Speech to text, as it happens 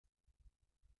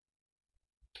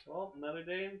Well, another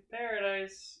day in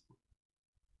paradise.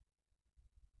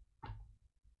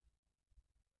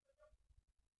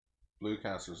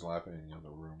 Bluecaster's laughing in the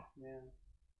other room. Yeah.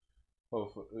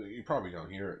 Well, you probably don't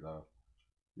hear it though,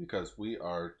 because we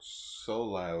are so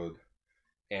loud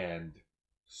and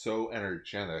so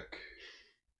energetic.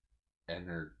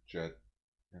 Energetic.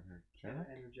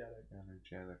 Energetic. Yeah.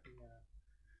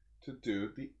 To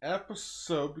do the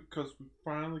episode because we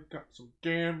finally got some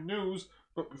damn news.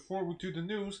 But before we do the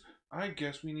news, I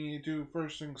guess we need to do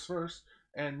first things first,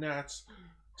 and that's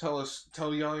tell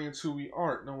the audience who we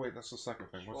are. No, wait, that's the second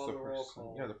thing. What's the first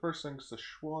thing? Yeah, the first thing is the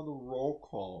schwa the roll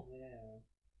call. Yeah.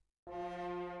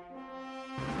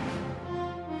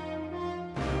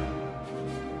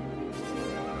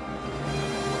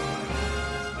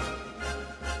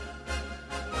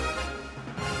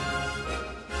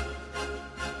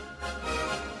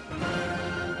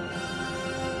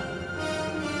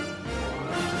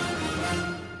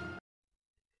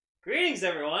 Greetings,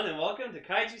 everyone, and welcome to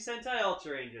Kaiju Sentai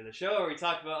Ultra Ranger, the show where we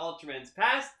talk about Ultraman's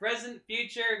past, present,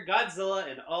 future, Godzilla,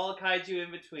 and all kaiju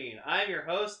in between. I'm your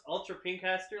host, Ultra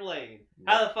Pinkcaster Lane.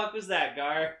 How the fuck was that,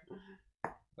 Gar?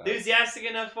 Enthusiastic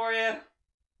enough for you?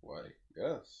 Why,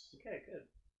 yes. Okay, good.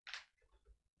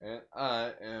 And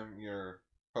I am your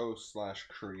host /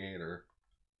 creator.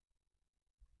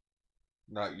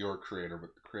 Not your creator,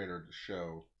 but the creator of the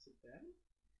show. Is it that?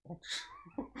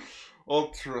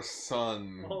 Ultra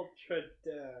Sun. Ultra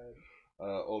Dad.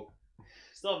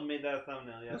 Still haven't made that a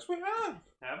thumbnail yet. Yes, we have.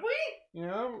 Have we?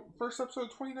 Yeah, first episode of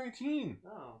 2019.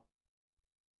 Oh.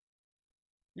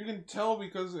 You can tell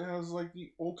because it has like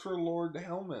the Ultra Lord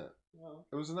helmet. Oh.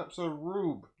 It was an episode of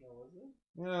Rube. Oh, was it?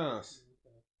 Yes.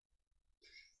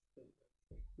 Okay.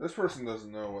 This person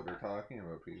doesn't know what they're talking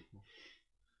about, people.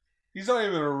 He's not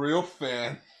even a real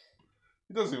fan.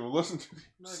 He doesn't even listen to these.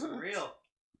 Not even real.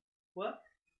 What?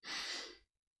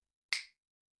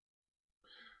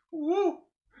 Woo!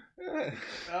 So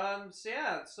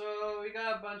we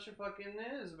got a bunch of fucking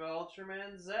news about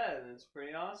Ultraman Z, and it's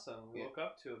pretty awesome. We woke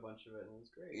up to a bunch of it, and it was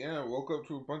great. Yeah, woke up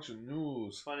to a bunch of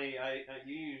news. Funny,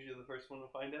 you usually the first one to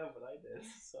find out, but I did.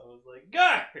 So I was like,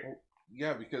 "Gar!"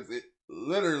 Yeah, because it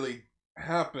literally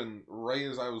happened right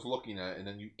as I was looking at it, and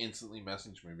then you instantly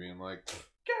messaged me being like,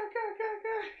 "Gar!"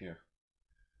 Yeah.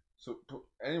 So,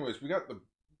 anyways, we got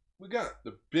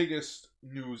the biggest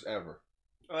news ever.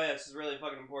 Oh yeah, this is really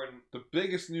fucking important. The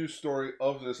biggest news story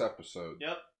of this episode.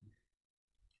 Yep.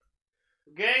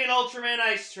 We're getting an Ultraman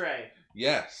ice tray.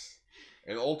 Yes.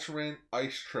 An Ultraman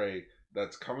ice tray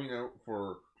that's coming out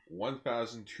for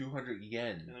 1,200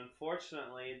 yen. And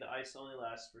unfortunately, the ice only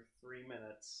lasts for 3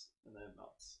 minutes, and then it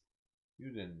melts. You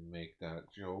didn't make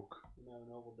that joke. No,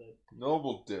 Noble did.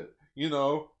 Noble did. You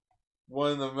know,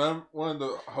 one of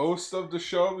the hosts of the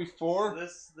show before.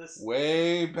 This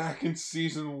way back in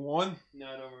season 1. No,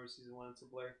 I don't remember season 1. It's a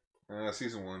blur.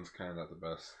 Season 1's kind of not the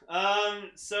best.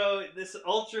 So this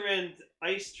Ultraman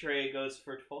ice tray goes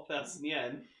for 12,000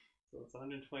 yen. So it's a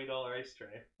 $120 ice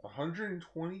tray.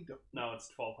 $120? No, it's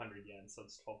 1,200 yen, so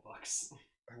it's $12.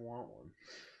 I want one.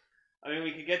 I mean,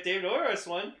 we could get David Oros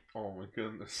one. Oh my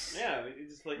goodness. Yeah, we could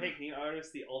just like, hey, can you order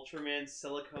us the Ultraman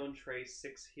silicone tray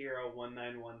 6 Hero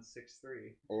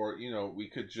 19163? Or, we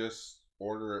could just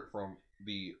order it from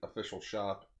the official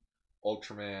shop,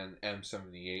 Ultraman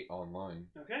M78 online.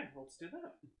 Okay, let's do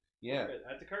that. Yeah.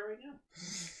 Add to cart right now.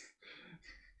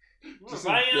 Just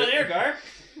buying it on air, Gar.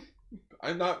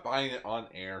 I'm not buying it on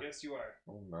air. Yes, you are.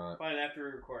 I'm not. Buying it after we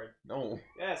record. No.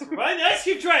 Yes, we're buying the ice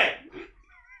cube tray.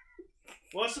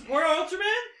 Want to support our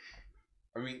Ultraman?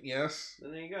 I mean, yes.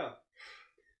 Then there you go.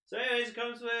 So anyways, it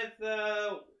comes with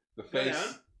the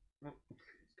face. It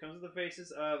comes with the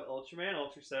faces of Ultraman,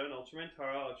 Ultra 7, Ultraman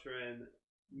Taro, Ultraman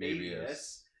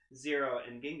Mabius, Zero,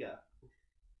 and Ginga.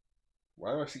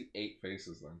 Why do I see 8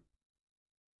 faces then?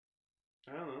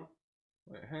 I don't know.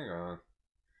 Wait, hang on.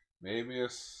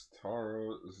 Mabius,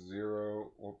 Taro,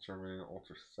 Zero, Ultraman,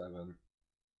 Ultra 7.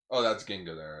 Oh, that's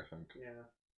Ginga there, I think. Yeah.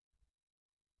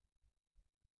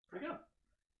 There we go.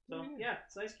 So, yeah,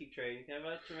 it's an ice cube tray. You can have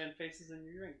Ultraman faces in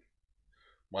your drink.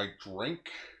 My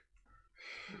drink?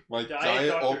 My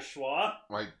Diet Dr. Schwa?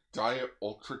 My Diet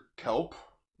Ultra Kelp?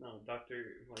 No, my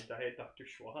Diet Dr.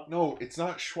 Schwa? No, it's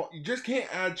not Schwa. You just can't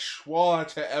add Schwa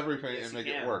to everything and make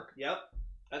it work. Yep.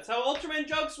 That's how Ultraman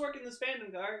jokes work in this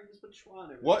fandom, Gar. You just put Schwa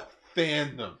in everything. What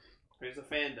fandom? There's a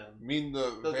fandom. You mean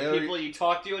the people you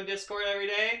talk to in Discord every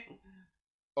day?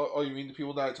 Oh, you mean the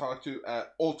people that I talk to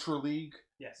at Ultra League?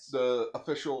 Yes. The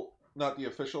official, not the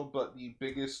official, but the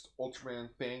biggest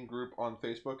Ultraman fan group on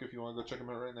Facebook. If you want to go check them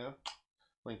out right now,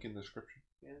 link in the description.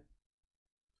 Yeah.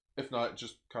 If not,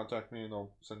 just contact me and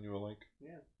I'll send you a link.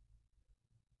 Yeah.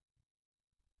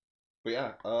 But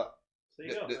yeah, So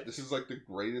you go. this is like the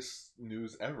greatest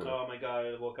news ever. Oh my god!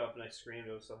 I woke up and I screamed.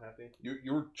 I was so happy.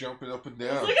 You were jumping up and I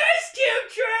down. was like, Ice Cube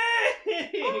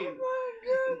Train! Oh my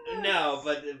goodness! No,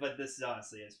 but this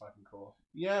honestly is fucking cool.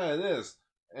 Yeah, it is.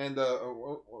 And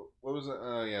what was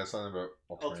it? Yeah, something about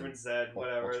Ultraman Z,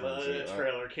 whatever. Ultraman The Z,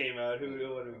 trailer came out. Who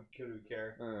would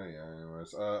care? Yeah.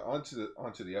 Anyways,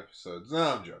 onto the episodes. No,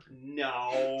 I'm joking.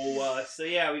 No. So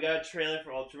yeah, we got a trailer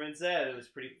for Ultraman Z. It was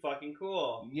pretty fucking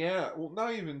cool. Yeah, well,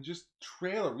 not even just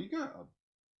trailer. We got a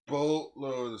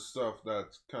boatload of stuff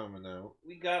that's coming out.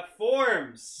 We got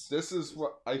forms. This is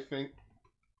what I think,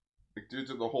 like, due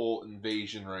to the whole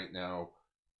invasion right now,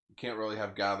 you can't really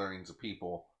have gatherings of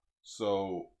people.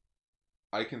 So,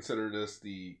 I consider this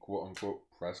the quote-unquote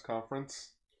press conference.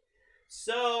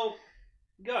 So,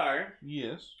 Gar,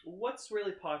 Yes. what's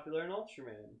really popular in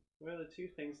Ultraman? What are the two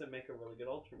things that make a really good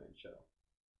Ultraman show?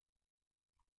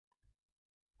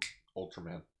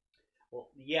 Ultraman. Well,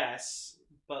 yes,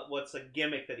 but what's a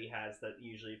gimmick that he has that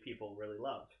usually people really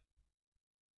love?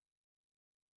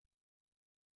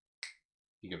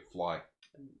 He can fly.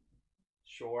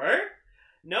 Sure.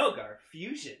 No, Gar,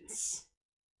 fusions.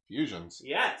 Fusions.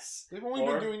 Yes. They've only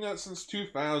been doing that since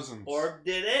 2000s. Orb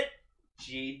did it.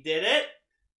 G did it.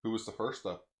 Who was the first,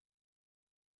 though?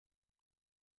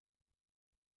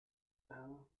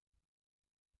 Oh.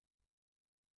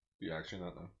 Do you actually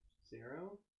not know?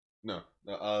 Zero? No.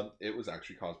 It was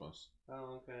actually Cosmos.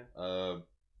 Oh, okay.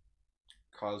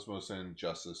 Cosmos and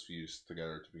Justice fused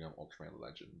together to become Ultraman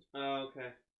Legend. Oh, okay.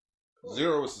 Cool.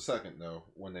 Zero was the second, though,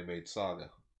 when they made Saga.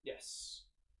 Yes.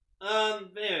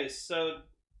 Anyways, so,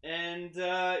 and,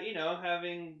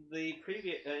 having the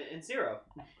previous, and Zero.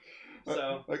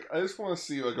 So. I just want to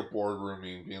see, like, a boardroom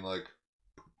meeting being like,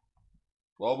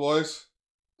 well, boys,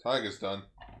 Tiger's done.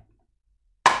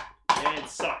 And it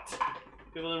sucked.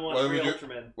 People didn't want free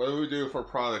Ultraman. What do we do for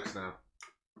products now?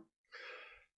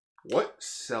 What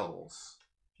sells?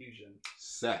 Fusion.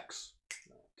 Sex.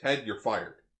 No. Ted, you're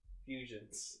fired.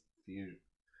 Fusions. Fusion.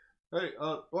 Hey,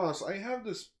 boss, I have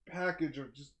this package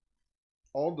of just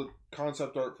all the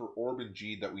concept art for Orb and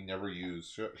G that we never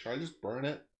use. Should I just burn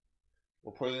it?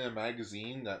 Or put it in a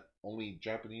magazine that only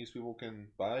Japanese people can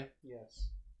buy? Yes.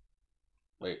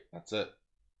 Wait, that's it.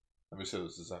 Let me see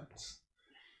those designs.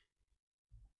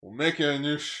 We'll make it a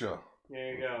new show.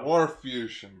 There you go. More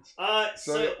fusions.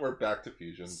 So we're back to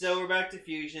fusions. So we're back to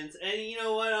fusions. And you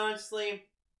know what, honestly?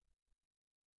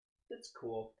 That's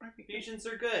cool. Fusions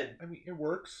are good. I mean, it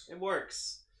works. It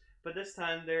works. But this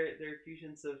time they're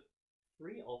fusions of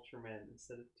 3 Ultramen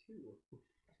instead of 2.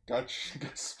 Got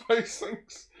spice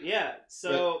things. Yeah,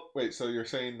 so... Wait, so you're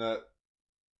saying that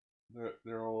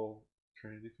they're all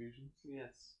Trinity fusions?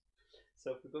 Yes.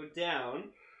 So if we go down...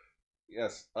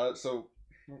 Yes, so...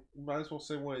 Might as well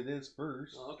say what it is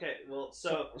first. Okay, well,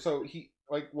 so he,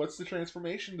 like, what's the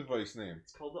transformation device name?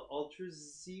 It's called the Ultra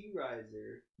Z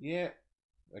Riser. Yeah,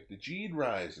 like the G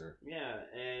Riser. Yeah,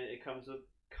 and it comes with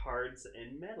cards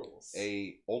and medals.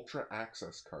 A Ultra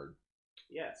Access card.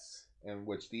 Yes. In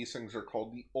which these things are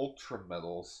called the Ultra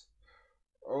Medals.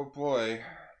 Oh boy.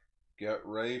 Get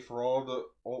ready for all the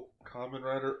Kamen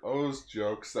Rider O's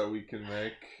jokes that we can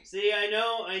make. See, I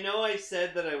know I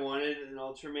said that I wanted an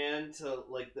Ultraman to,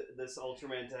 like, this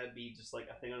Ultraman to be just, like,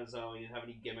 a thing on his own. You didn't have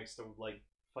any gimmicks to, like,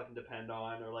 fucking depend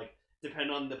on, or, like,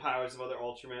 depend on the powers of other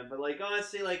Ultraman. But, like,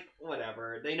 honestly, like,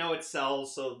 whatever. They know it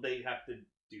sells, so they have to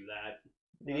do that.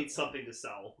 They need something to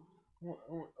sell.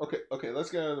 Okay, let's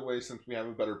get out of the way since we have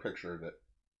a better picture of it.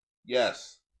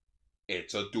 Yes,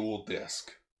 it's a dual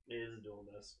disc. It is a dual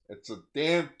disc. It's a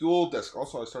damn dual disc.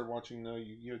 Also, I started watching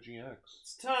Yu-Gi-Oh! GX.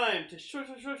 It's time to shwa.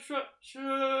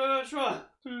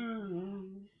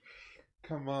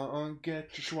 Come on,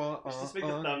 get your schwa on. Just make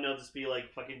the thumbnail just be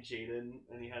like fucking Jaden,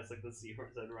 and he has like the Z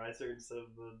Riser instead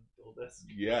of the dual disc.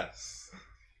 Yes.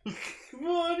 Come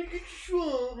on, get your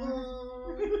schwa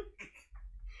on.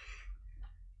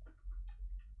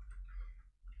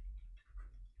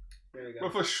 There we go.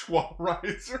 With a schwa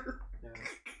riser. Yeah.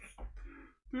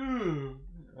 Dude,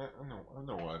 I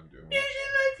know what I'm doing.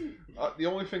 The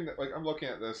only thing that, like, I'm looking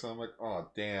at this and I'm like, oh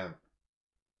damn,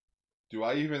 do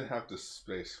I even have the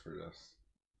space for this?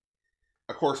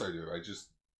 Of course I do. I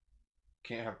just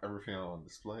can't have everything on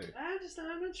display. I'm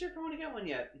not sure if I want to get one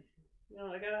yet. You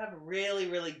know, I gotta have a really,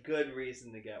 really good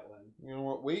reason to get one. You know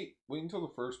what? Wait until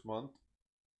the first month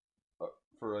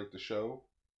for like the show.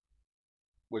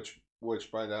 Which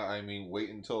by that I mean wait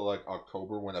until like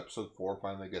October when episode 4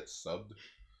 finally gets subbed.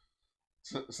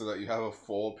 So that you have a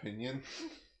full opinion.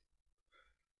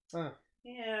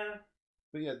 Yeah.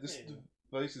 But yeah, this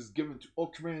device is given to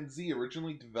Ultraman Z,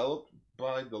 originally developed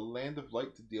by the Land of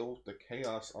Light to deal with the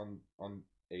chaos on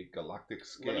a galactic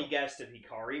scale. Let me guess, did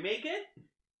Hikari make it?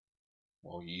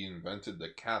 Well, he invented the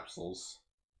capsules.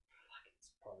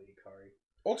 It's probably Hikari.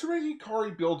 Ultimate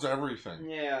Hikari builds everything.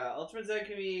 Yeah, Ultimate Z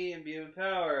can be imbued with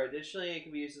power. Additionally, it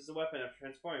can be used as a weapon after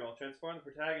transforming. While transformed,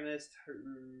 the protagonist,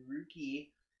 Haruki,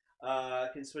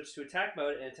 can switch to attack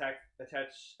mode and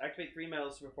activate 3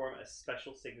 metals to perform a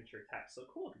special signature attack. So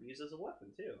cool, it can be used as a weapon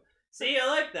too. See, I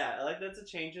like that. I like that's a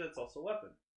changer that's also a weapon.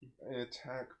 In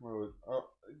attack mode.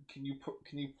 Can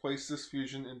you place this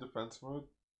fusion in defense mode?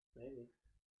 Maybe.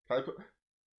 Can I put?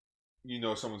 You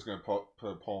know someone's gonna put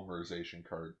a polymerization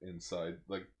card inside,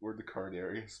 like where the card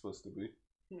area is supposed to be.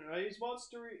 I use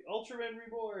Ultraman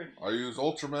Reborn. I use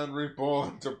Ultraman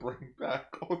Reborn to bring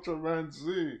back Ultraman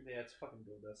Z. Yeah, it's fucking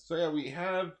good. This. So yeah, we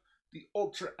have the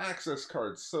Ultra Access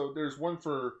cards. So there's one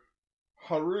for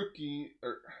Haruki,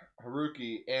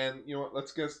 and you know what?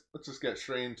 Let's just get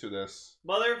straight into this.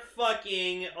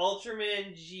 Motherfucking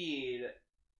Ultraman Jeed.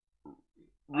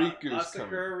 Riku's Asakura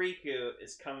coming. Riku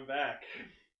is coming back.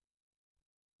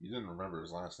 You didn't remember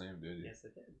his last name, did you? Yes, I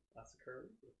did. Asakura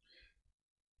Riku.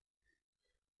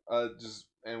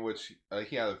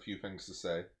 He had a few things to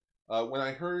say. When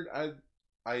I heard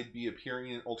I'd be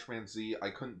appearing in Ultraman Z, I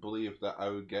couldn't believe that I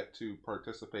would get to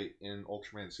participate in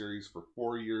Ultraman series for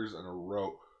 4 years in a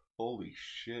row. Holy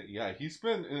shit! Yeah, he's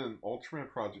been in an Ultraman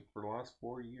project for the last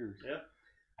 4 years. Yep.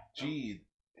 Gee,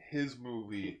 his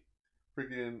movie,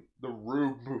 freaking the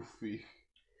Rube movie.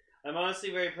 I'm honestly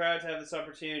very proud to have this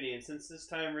opportunity, and since this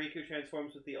time Riku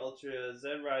transforms with the Ultra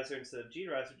Z Riser instead of G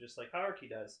Riser, just like Haruki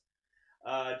does.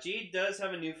 G does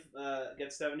have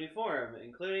gets to have a new form,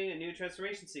 including a new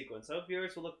transformation sequence. I hope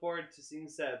viewers will look forward to seeing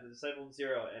Zed, the Disciple of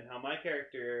Zero, and how my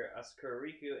character, Asakura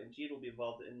Riku, and G will be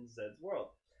involved in Zed's world.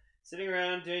 Sitting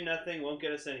around doing nothing won't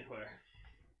get us anywhere.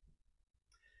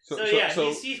 So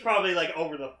he's probably like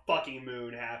over the fucking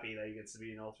moon happy that he gets to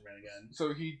be an Ultraman again.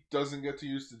 So he doesn't get to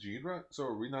use the G, right? So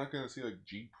are we not going to see like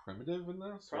G primitive in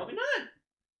this? Probably not.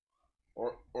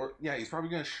 Or yeah, he's probably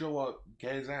gonna show up,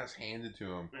 get his ass handed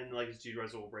to him, and like his G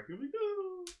Riser will break. He'll be like,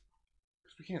 no.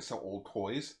 Because we can't sell old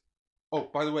toys. Oh,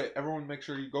 by the way, everyone, make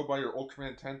sure you go buy your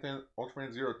Ultraman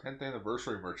Zero 10th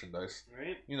anniversary merchandise.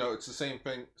 Right. You know, it's the same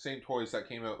thing, same toys that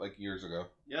came out like years ago.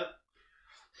 Yep.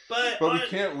 But we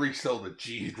can't resell the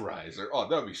G Riser. Oh,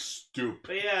 that'd be stupid.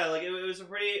 But yeah, like it was a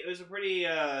pretty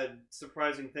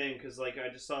surprising thing because like I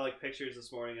just saw like pictures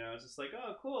this morning and I was just like,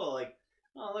 oh cool, like.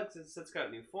 Oh, look, it's got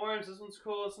new forms. This one's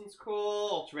cool. This one's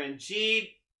cool. Ultraman Jeed.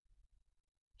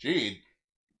 Jeed?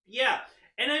 Yeah.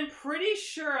 And I'm pretty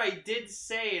sure I did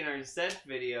say in our Zed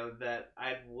video that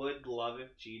I would love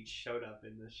if Jeed showed up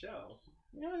in the show.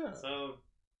 Yeah. So,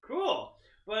 cool.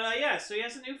 But yeah, so he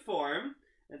has a new form.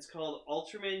 It's called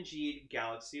Ultraman Jeed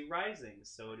Galaxy Rising.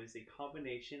 So it is a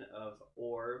combination of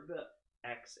Orb,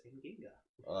 X, and Ginga.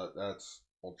 That's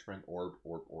Ultraman Orb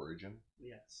Origin?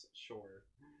 Yes, sure.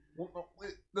 Well, no,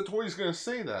 the toy's gonna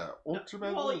say that.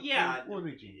 Ultraman. Well, yeah.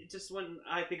 Origin. Just when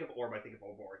I think of Orb, I think of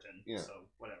Orb Origin. Yeah. So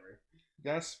whatever. You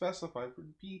gotta specify for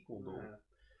the people, though.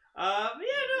 But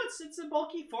yeah, no, it's a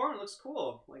bulky form. It looks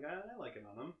cool. Like I like it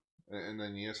on him. And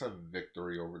then you just have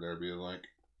Victory over there being like,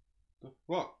 the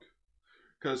fuck?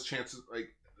 Because chances, like,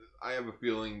 I have a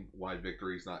feeling why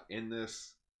Victory's not in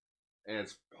this, and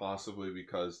it's possibly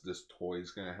because this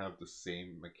toy's gonna have the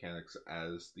same mechanics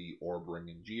as the Orb Ring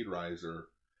and G Riser.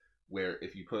 Where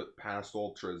if you put past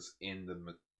ultras in the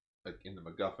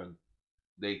MacGuffin,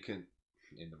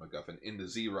 in the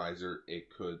Z Riser, it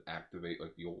could activate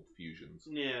like the old fusions.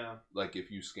 Yeah. Like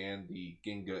if you scan the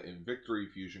Ginga and Victory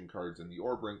fusion cards in the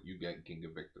Orb Ring, you get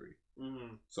Ginga Victory.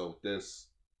 Mm-hmm. So this,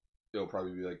 it'll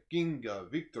probably be like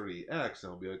Ginga Victory X,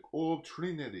 and it'll be like Old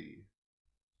Trinity.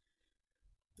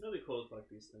 It'll be cool to collect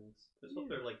these things. I just hope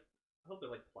they're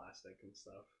like plastic and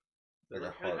stuff. They're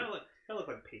Like kind of look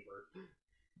like paper.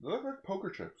 They look like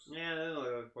poker chips. Yeah, they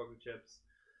look like poker chips.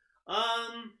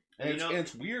 And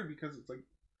it's weird because it's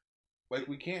like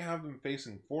we can't have them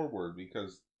facing forward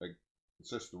because like it's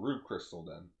just the root crystal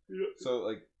then. Yeah. So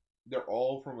like they're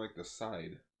all from like the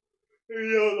side.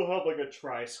 Yeah, they'll have like a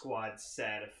Tri-Squad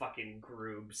set, a fucking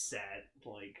group set,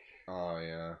 like. Oh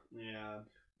yeah. Yeah.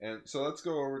 And so let's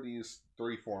go over these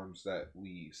 3 forms that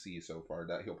we see so far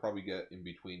that he'll probably get in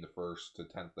between the 1st to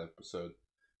 10th episode.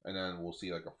 And then we'll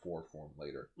see like a 4th form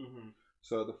later. Mm-hmm.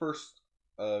 So the first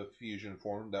fusion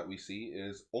form that we see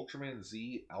is Ultraman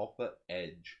Z Alpha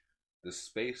Edge, the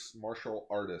space martial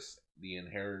artist, the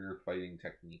inheritor fighting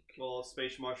technique. Well,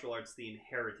 space martial arts, the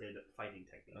inherited fighting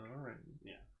technique. Alright.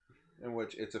 Yeah. In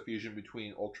which it's a fusion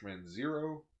between Ultraman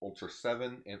Zero, Ultra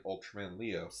 7, and Ultraman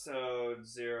Leo. So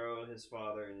Zero, his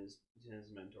father, and his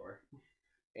mentor.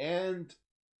 And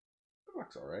it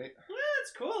looks alright. Well,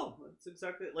 That's cool. That's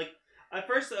exactly like at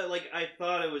first. I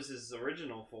thought it was his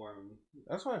original form.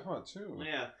 That's what I thought too.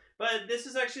 Yeah, but this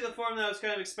is actually the form that I was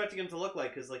kind of expecting him to look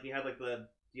like because like he has like the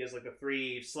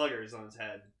three sluggers on his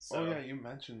head. So. Oh yeah, you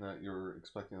mentioned that you were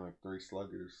expecting like 3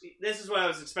 sluggers. This is what I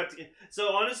was expecting.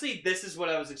 So honestly, this is what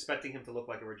I was expecting him to look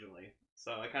like originally.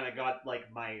 So I kind of got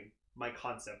like my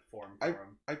concept form for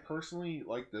him. I personally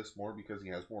like this more because he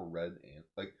has more red and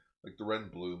like the red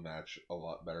and blue match a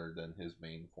lot better than his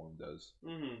main form does.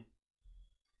 Mm-hmm.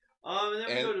 And then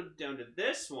we go down to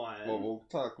this one. Well, we'll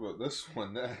talk about this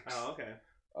one next. Oh, okay.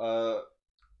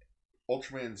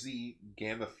 Ultraman Z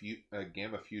Gamma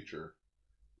Future,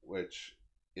 which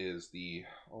is the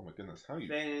my goodness, how you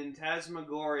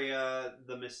Phantasmagoria,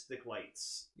 the Mystic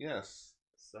Lights. Yes.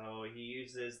 So he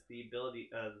uses the ability,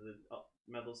 the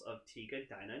medals of Tiga,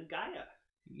 Dinah, and Gaia.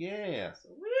 Yeah. So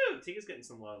woo, Tiga's getting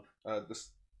some love. This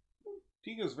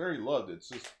Tiga's very loved. It's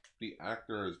just the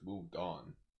actor has moved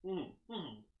on.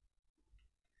 Mm-hmm.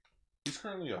 He's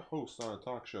currently a host on a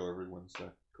talk show every Wednesday.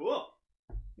 Cool.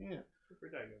 Yeah. Super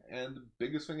Tiger. And the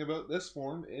biggest thing about this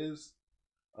form is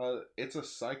it's a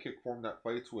psychic form that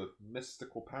fights with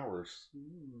mystical powers.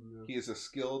 Mm. He is a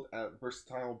skilled at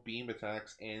versatile beam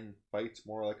attacks and fights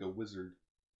more like a wizard.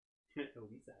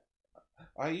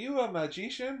 Are you a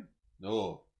magician?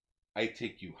 No. I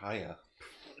take you higher.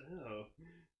 Oh.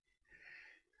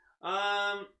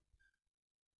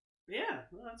 Yeah,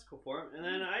 well, that's cool for him. And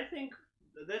then I think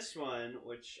this one,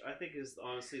 which I think is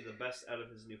honestly the best out of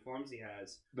his new forms he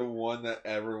has, the one that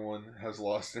everyone has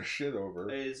lost their shit over,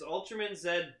 is Ultraman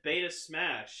Z Beta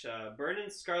Smash. Burning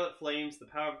Scarlet Flames, the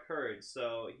power of courage.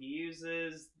 So he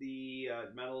uses the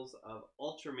medals of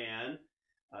Ultraman,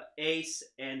 Ace,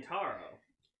 and Taro.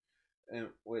 And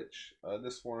which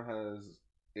this form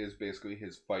is basically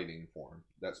his fighting form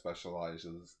that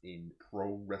specializes in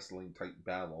pro wrestling type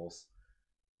battles.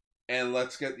 And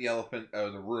let's get the elephant out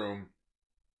of the room.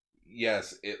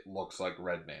 Yes, it looks like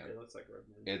Redman. It looks like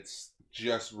Redman. It's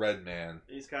just Redman.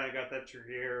 He's kind of got that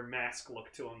Trigger mask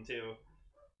look to him too.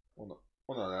 Well,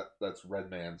 no, that's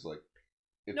Redman's like.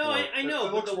 I know,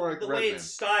 it looks but more like the way it's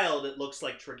styled, it looks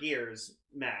like Trigger's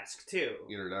mask too.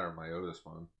 Either that or Myota's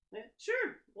phone. Yeah,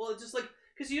 sure. Well, it's just like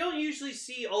because you don't usually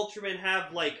see Ultraman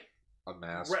have like a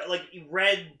mask,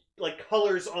 red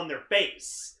colors on their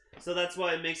face. So that's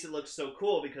why it makes it look so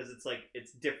cool because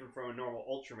it's different from a normal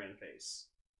Ultraman face.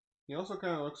 He also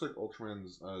kind of looks like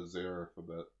Ultraman's Zeref a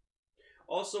bit.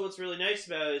 Also, what's really nice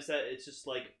about it is that it's just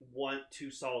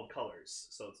two solid colors.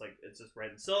 So it's just red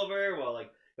and silver. While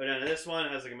go down to this one,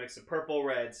 it has a mix of purple,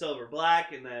 red, silver,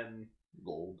 black, and then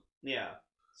gold. Yeah.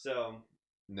 So.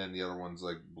 And then the other one's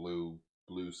blue,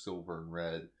 silver, and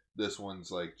red. This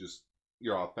one's just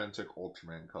your authentic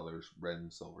Ultraman colors, red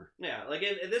and silver. Yeah,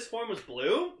 if this form was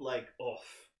blue, it'd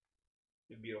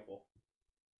be beautiful.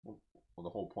 Well, the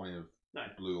whole point of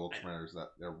blue Ultraman is that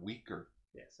they're weaker.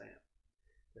 Yes, I am.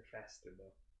 They're faster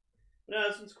though. But no,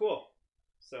 this one's cool.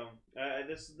 So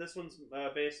this one's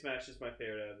Base Smash is my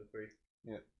favorite out of the 3.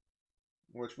 Yeah.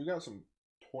 Which we got some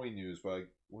toy news, but I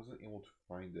wasn't able to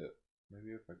find it.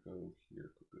 Maybe if I go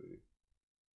here quickly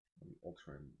on the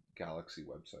Ultraman Galaxy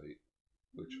website,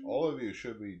 which all of you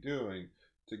should be doing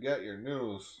to get your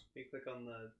news. You click on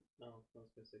the. Oh, I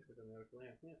was going to say click on the article.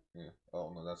 Yeah.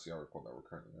 Oh no, that's the article that we're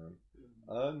currently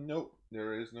on. Nope,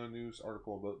 there is no news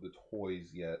article about the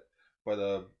toys yet,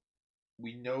 but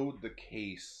we know the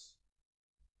case.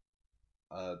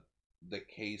 The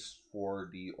case for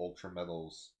the Ultra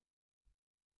Metals.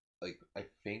 I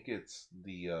think it's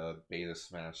the Beta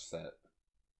Smash set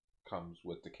comes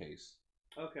with the case.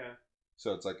 Okay.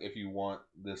 So it's if you want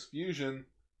this fusion,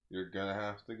 you're gonna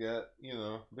have to get,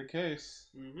 the case.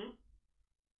 Mm-hmm.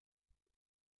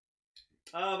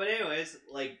 But anyways,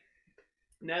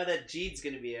 now that Jeed's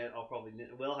gonna be it,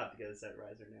 we'll have to get a set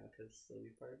riser now because it'll be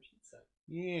part of Jeed's set.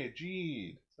 Yeah,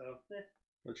 Jeed. So,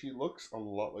 But he looks a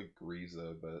lot like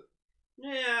Grieza, but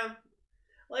yeah,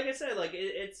 like I said,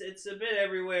 it's a bit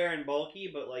everywhere and bulky,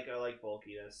 but I like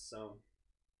bulkiness, so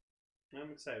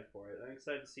I'm excited for it. I'm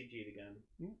excited to see Jeed again.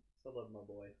 I love my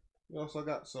boy. We also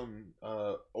got some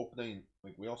opening.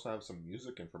 We also have some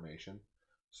music information.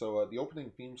 So the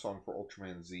opening theme song for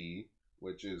Ultraman Z,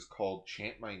 which is called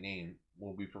 "Chant My Name,"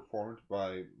 will be performed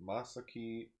by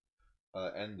Masaki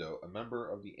Endo, a member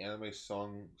of the anime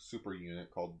song super unit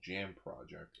called Jam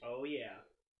Project. Oh yeah.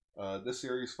 This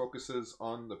series focuses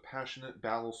on the passionate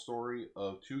battle story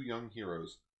of 2 young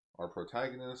heroes. Our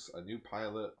protagonist, a new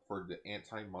pilot for the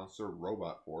anti-monster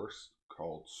robot force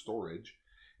called Storage,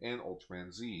 and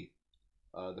Ultraman Z.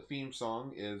 The theme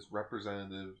song is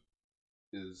representative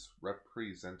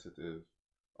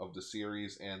of the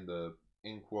series and the,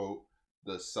 in quote,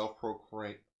 the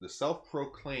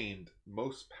self-proclaimed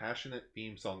most passionate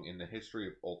theme song in the history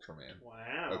of Ultraman,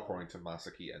 Wow. according to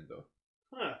Masaki Endo.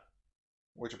 Huh.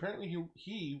 Which apparently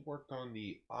he worked on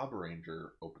the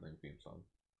Abaranger opening theme song.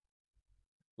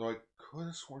 Though I could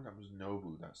have sworn that was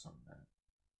Nobu that sung that.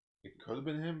 It could have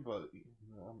been him, but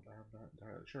I'm not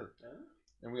entirely sure.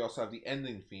 And we also have the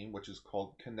ending theme, which is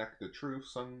called Connect the Truth,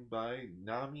 sung by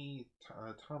Nami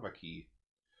Tamaki.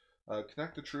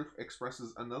 Connect the Truth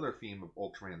expresses another theme of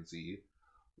Ultraman Z.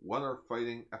 What are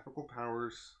fighting ethical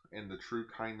powers and the true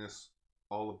kindness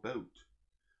all about?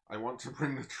 I want to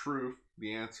bring the truth,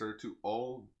 the answer to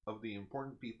all of the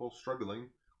important people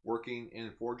struggling, working,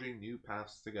 and forging new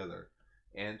paths together.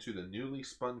 And to the newly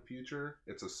spun future,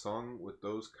 it's a song with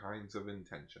those kinds of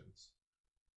intentions.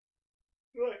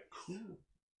 Right. Cool.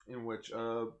 In which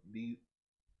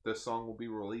the song will be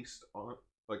released on,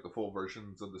 like the full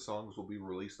versions of the songs will be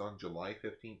released on July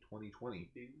 15th, 2020.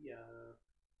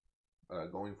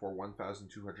 Going for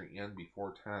 1,200 yen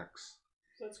before tax.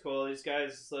 So that's cool. These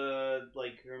guys,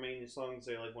 like, remaining songs,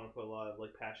 they like want to put a lot of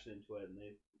like passion into it, and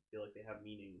they feel like they have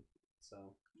meaning.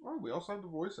 So. Oh, we also have the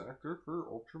voice actor for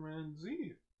Ultraman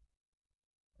Z.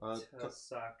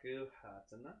 Tasaku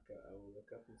Hatanaka. I will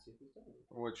look up and see if he's done it.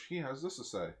 Which he has this to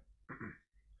say.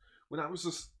 When I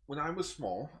was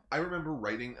small, I remember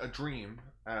writing a dream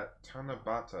at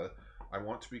Tanabata. I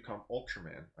want to become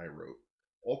Ultraman, I wrote.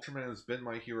 Ultraman has been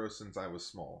my hero since I was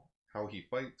small. How he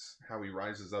fights, how he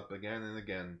rises up again and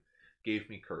again, gave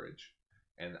me courage.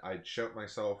 And I'd shout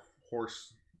myself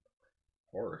hoarse,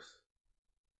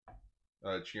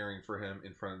 cheering for him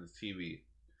in front of the TV.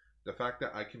 The fact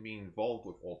that I can be involved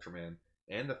with Ultraman,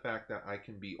 and the fact that I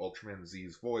can be Ultraman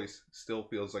Z's voice, still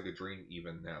feels like a dream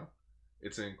even now.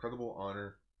 It's an incredible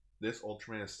honor. This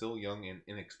Ultraman is still young and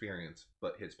inexperienced,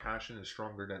 but his passion is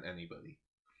stronger than anybody.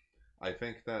 I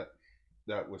think that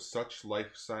with such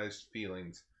life-sized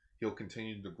feelings, he'll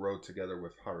continue to grow together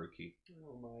with Haruki.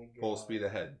 Oh my god. Full speed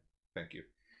ahead. Thank you.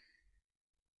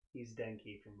 He's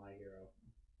Denki from My Hero.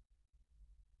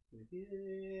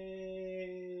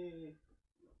 Yay!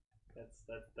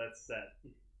 That's set.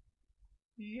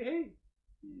 Yay!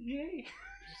 Yay!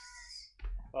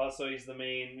 Also, he's the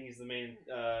main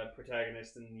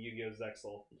protagonist in Yu-Gi-Oh!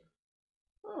 Zexal.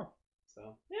 Oh.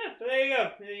 So yeah, there you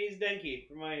go. He's Denki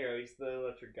from My Hero. He's the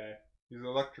electric guy. He's an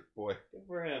electric boy. Good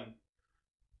for him.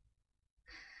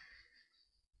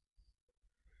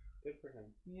 Good for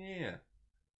him. Yeah.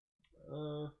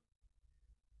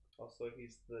 Also,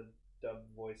 he's the dub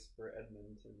voice for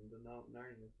Edmund in the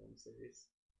Narnia film series.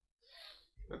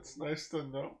 That's nice to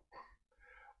know.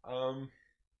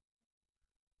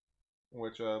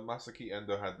 Which Masaki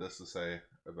Endo had this to say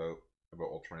about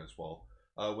Ultraman as well.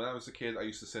 When I was a kid, I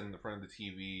used to sit in the front of the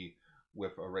TV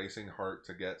with a racing heart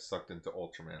to get sucked into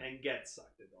Ultraman. And get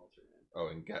sucked into Ultraman. Oh,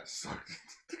 and get sucked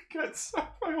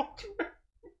by Ultraman.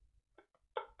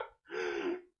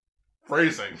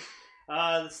 Phrasing.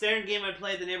 The standard game I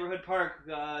played at the neighborhood park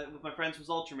with my friends was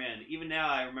Ultraman. Even now,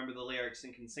 I remember the lyrics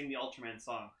and can sing the Ultraman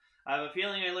song. I have a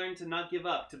feeling I learned to not give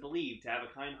up, to believe, to have a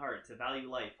kind heart, to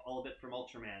value life, all of it from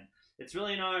Ultraman. It's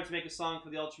really an honor to make a song for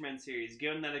the Ultraman series,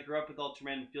 given that I grew up with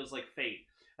Ultraman and feels like fate.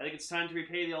 I think it's time to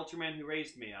repay the Ultraman who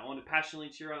raised me. I want to passionately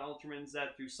cheer on Ultraman Z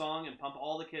through song and pump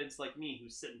all the kids like me who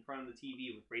sit in front of the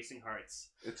TV with racing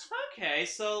hearts. It's okay,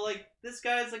 so like this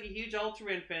guy's like a huge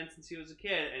Ultraman fan since he was a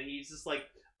kid, and he's just like,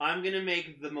 I'm gonna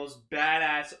make the most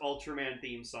badass Ultraman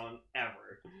theme song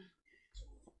ever.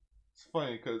 It's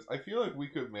funny because I feel like we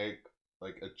could make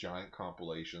like a giant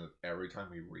compilation of every time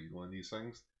we read one of these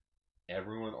things.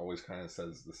 Everyone always kind of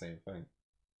says the same thing.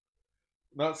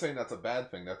 Not saying that's a bad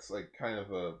thing. That's like kind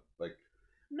of a like.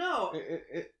 No,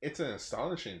 it's an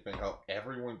astonishing thing how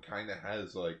everyone kind of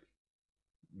has like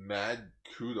mad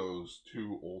kudos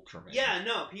to Ultraman. Yeah,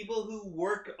 no, people who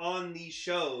work on these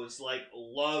shows like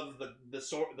love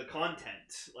the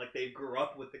content. Like they grew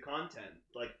up with the content.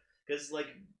 Like because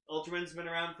like Ultraman's been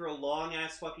around for a long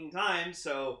ass fucking time,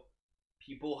 so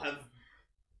people have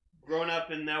grown up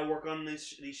and now work on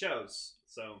these shows.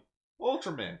 So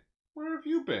Ultraman, where have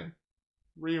you been?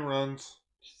 Reruns.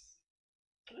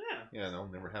 Yeah. Yeah, that'll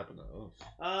never happen to us.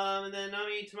 And then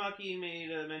Nami Tamaki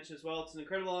made a mention as well. It's an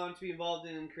incredible honor to be involved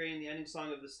in creating the ending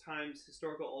song of this time's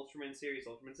historical Ultraman series,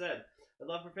 Ultraman Z. I'd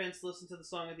love for fans to listen to the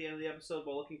song at the end of the episode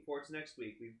while looking forward to next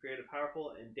week. We've created a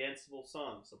powerful and danceable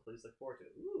song, so please look forward to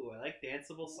it. Ooh, I like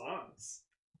danceable songs.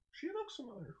 She looks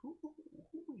familiar. Who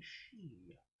is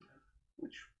she?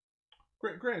 Which...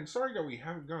 Grant, sorry that we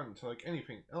haven't gotten to like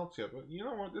anything else yet, but you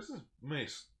know what? This is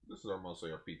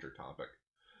mostly our feature topic.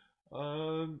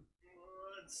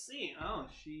 Let's see. Oh,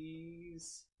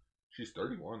 she's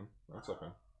 31. That's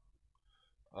okay.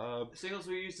 Singles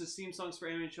were used as theme songs for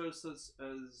anime shows as...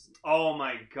 Oh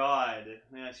my god.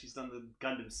 Yeah, she's done the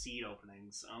Gundam Seed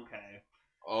openings. Okay.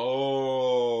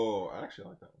 Oh, I actually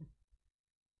like that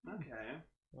one. Okay.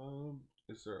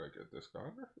 Is there like a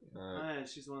discography? Yeah,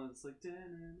 she's the one that's like...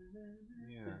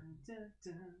 Yeah.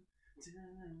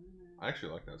 I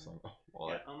actually like that song a lot.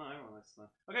 Yeah, oh no, everyone likes that.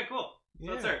 Okay, cool. So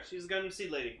Yeah. that's her. She's a Gundam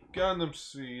Seed lady. Gundam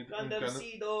Seed. Gundam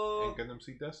Seed-o. And Gundam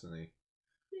Seed Destiny.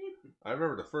 I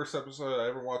remember the first episode I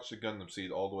ever watched the Gundam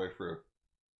Seed all the way through.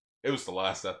 It was the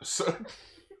last episode.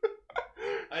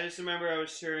 I just remember I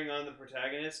was cheering on the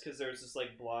protagonist because there was this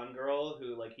like blonde girl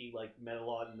who like he like met a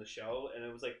lot in the show, and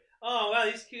it was like, oh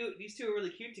wow, these two are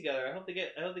really cute together. I hope they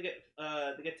get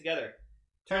together.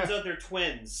 Turns out they're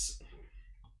twins.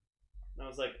 And I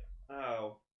was like,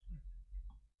 oh.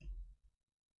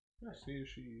 See,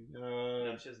 she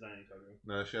No, she hasn't done any Toku.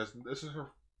 No, she hasn't.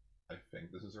 I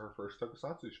think this is her first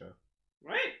Tokusatsu show.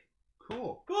 Right.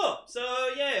 Cool. Cool. So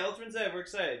yeah, Ultraman Z, we're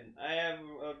excited. I have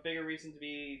a bigger reason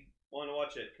to want to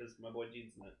watch it because my boy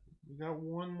Gene's in it. We got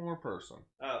one more person.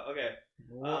 Oh, okay.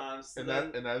 So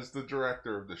and as the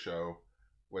director of the show,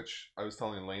 which I was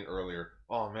telling Lane earlier,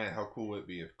 oh man, how cool would it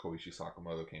be if Koichi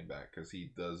Sakamoto came back, because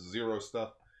he does Zero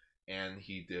stuff, and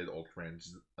he did Ultraman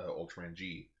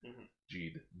G. Mm-hmm.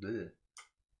 G'd.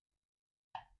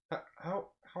 How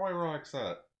ironic is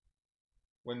that?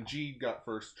 When G got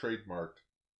first trademarked,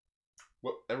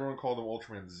 what everyone called him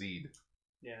Ultraman Z.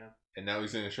 Yeah. And now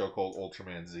he's in a show called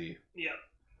Ultraman Z. Yep.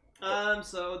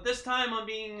 So this time on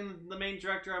being the main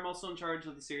director, I'm also in charge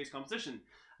of the series composition.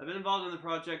 I've been involved in the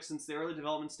project since the early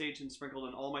development stage and sprinkled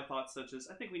in all my thoughts such as,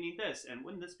 I think we need this, and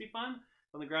wouldn't this be fun?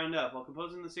 From the ground up. While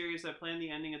composing the series, I planned the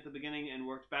ending at the beginning and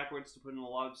worked backwards to put in a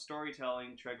lot of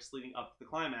storytelling tricks leading up to the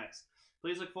climax.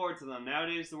 Please look forward to them.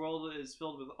 Nowadays, the world is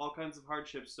filled with all kinds of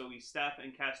hardships, so we staff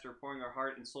and cast are pouring our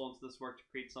heart and soul into this work to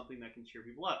create something that can cheer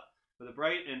people up. With a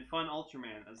bright and fun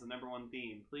Ultraman as the #1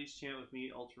 theme. Please chant with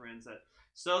me, Ultraman Z.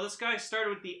 So this guy started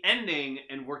with the ending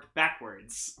and worked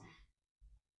backwards.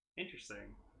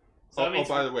 Interesting. So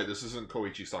by the way, this isn't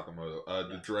Koichi Sakamoto.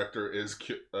 The director is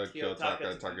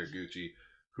Kiyotaka Takaguchi,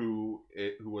 who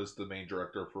was the main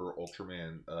director for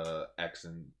Ultraman X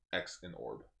and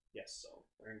Orb. Yes, so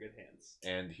we're in good hands.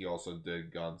 And he also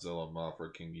did Godzilla,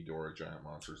 Mothra, King Ghidorah, Giant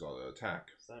Monsters Auto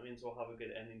Attack. So that means we'll have a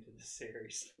good ending to the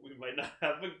series. We might not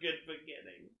have a good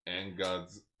beginning. And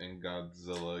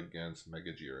Godzilla against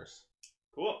Megaguirus.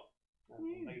 Cool.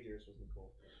 Megaguirus wasn't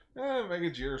cool.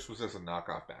 Megaguirus was just a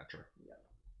knockoff Batcher. Yeah.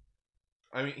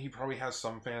 I mean, he probably has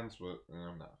some fans, but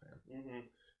I'm not a fan. Mm-hmm.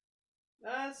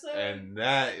 And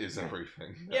that is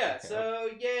everything. Yeah, so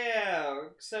yeah, we're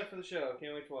excited for the show.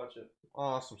 Can't wait to watch it.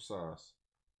 Awesome sauce.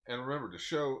 And remember, the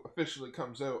show officially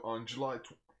comes out on June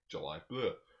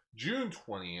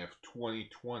 20th,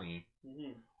 2020,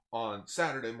 on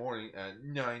Saturday morning at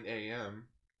 9 a.m.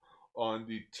 on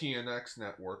the TNX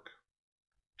network.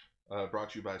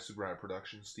 Brought to you by Subaraya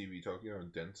Productions, TV Tokyo,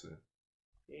 and Dentsu.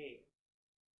 Hey.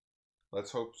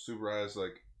 Let's hope Subaraya's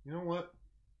like, you know what?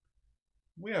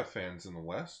 We have fans in the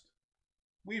West.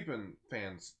 We've been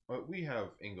fans. We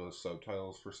have English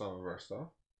subtitles for some of our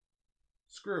stuff.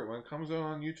 Screw it. When it comes out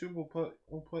on YouTube, we'll put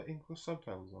English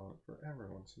subtitles on it for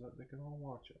everyone so that they can all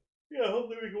watch it. Yeah,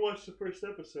 hopefully we can watch the first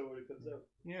episode when it comes out.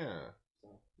 Yeah.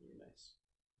 So, really nice.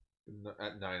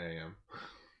 At 9 a.m.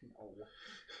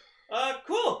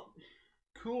 Cool.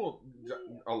 Cool.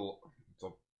 It's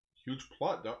a huge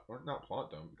plot dump, or not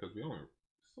plot dump, because we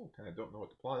still kind of don't know what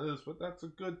the plot is, but that's a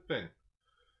good thing.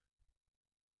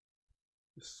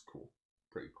 This is cool.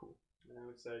 Pretty cool. I'm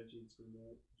excited Gene's gonna do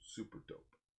it. Super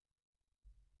dope.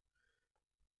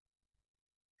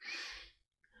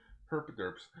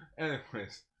 Herpaderps.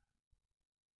 Anyways,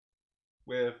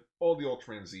 with all the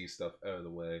Ultraman Z stuff out of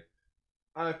the way,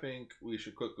 I think we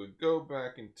should quickly go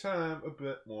back in time a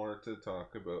bit more to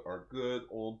talk about our good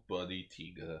old buddy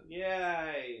Tiga.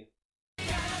 Yay!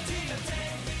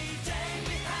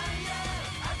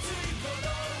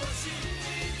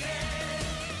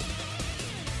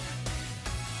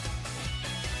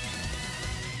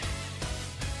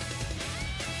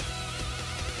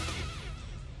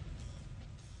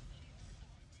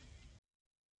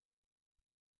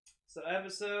 So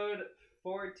episode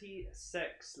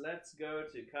 46. Let's go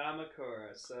to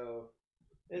Kamakura. So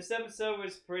this episode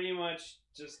was pretty much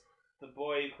just the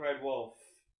boy who cried wolf.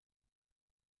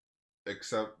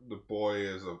 Except the boy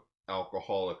is an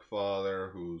alcoholic father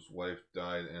whose wife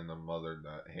died and a mother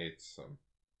that hates him.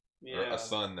 Yeah. Or a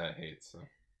son that hates him.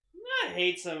 Not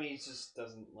hates him, he just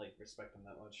doesn't respect him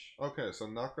that much. Okay, so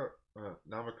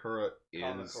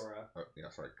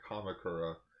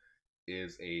Kamakura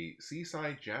is a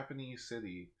seaside Japanese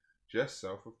city just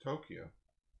south of Tokyo.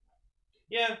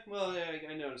 Yeah, well,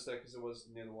 I noticed that because it was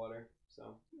near the water.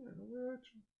 So,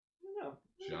 no.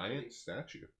 Giant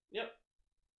statue. Yep.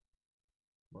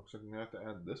 Looks like I'm gonna have to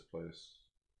add this place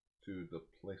to the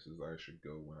places I should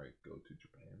go when I go to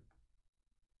Japan.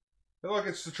 Hey, look,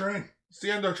 it's the train. It's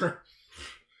the Endo train.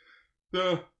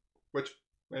 Wait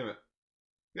a minute.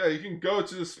 Yeah, you can go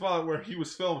to the spot where he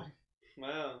was filming.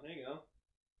 Wow, there you go.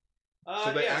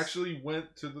 So they actually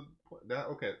went to that.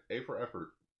 Okay, A for effort.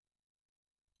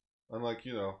 Unlike,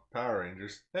 Power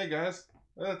Rangers. Hey guys,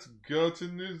 let's go to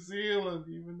New Zealand,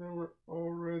 even though we're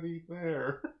already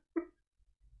there.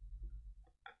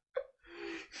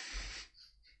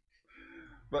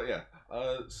 But yeah,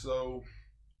 so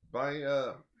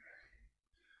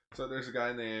there's a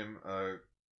guy named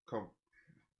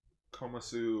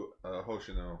Komatsu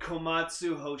Hoshino.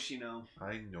 Komatsu Hoshino.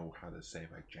 I know how to say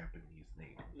my Japanese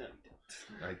name. No, you don't.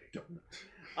 I don't.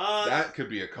 That could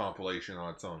be a compilation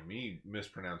on its own. Me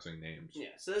mispronouncing names.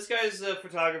 Yeah, so this guy's a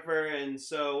photographer, and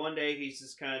so one day he's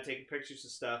just kind of taking pictures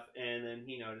of stuff, and then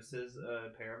he notices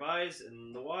a pair of eyes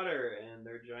in the water, and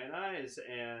they're giant eyes,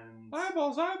 and...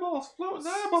 Eyeballs, floating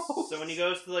eyeballs! So when he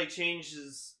goes to, change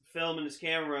his film in his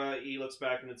camera, he looks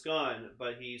back and it's gone,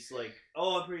 but he's like,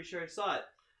 oh, I'm pretty sure I saw it.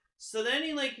 So then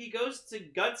he goes to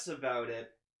Guts about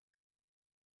it,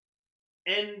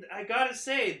 and I gotta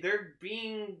say, they're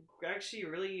being actually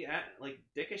really,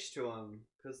 dickish to him.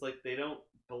 Because, they don't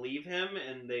believe him,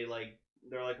 and they're like,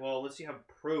 well, unless you have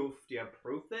proof. Do you have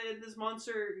proof that this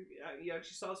monster, you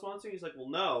actually saw this monster? And he's like, well,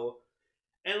 no.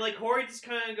 And, Hori just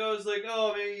kind of goes,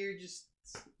 oh, maybe you're just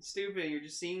stupid. You're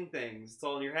just seeing things. It's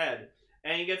all in your head.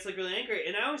 And he gets, really angry.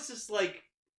 And I was just like,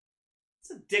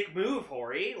 it's a dick move,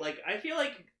 Hori. I feel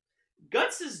like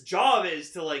Guts' job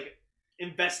is to,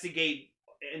 investigate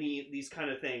any of these kind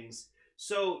of things.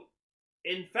 So,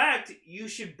 in fact, you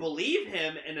should believe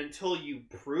him, and until you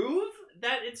prove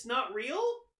that it's not real,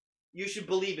 you should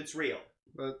believe it's real.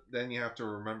 But then you have to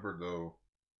remember, though,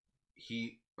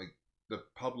 the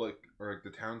public, or the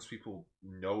townspeople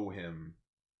know him,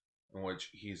 in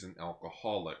which he's an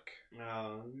alcoholic.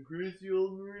 Oh, crazy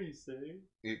old Maurice,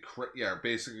 eh?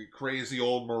 Basically crazy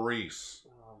old Maurice.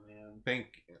 Oh, man.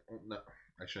 No,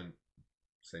 I shouldn't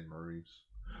say Maurice.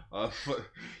 But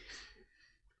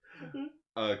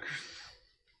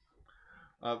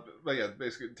yeah,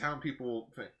 basically, town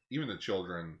people, even the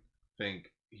children,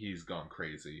 think he's gone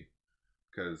crazy.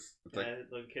 Because it's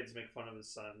the kids make fun of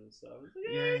his son and stuff.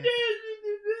 Yeah.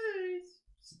 He's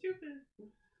stupid.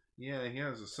 Yeah, he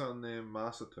has a son named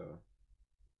Masato.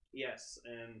 Yes,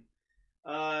 and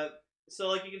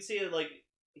so you can see it,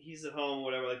 he's at home,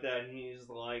 whatever, like that, and he's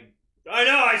like, I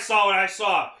know, I saw what I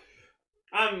saw.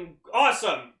 I'm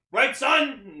awesome, right,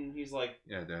 son? And he's like,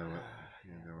 yeah, Dad,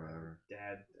 whatever.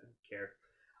 Dad, I don't care.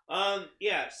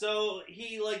 Yeah, so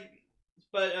he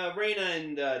but Reina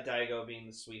and Daigo, being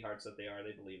the sweethearts that they are,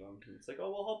 they believe him. And it's like, oh,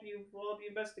 we'll help you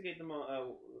investigate the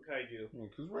kaiju.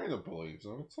 Because Reina believes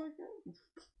him. It's like,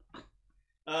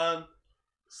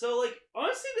 so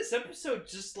honestly, this episode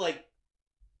just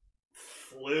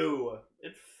flew.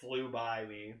 It flew by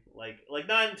me.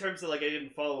 Not in terms of I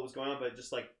didn't follow what was going on, but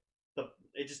just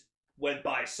it just went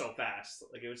by so fast.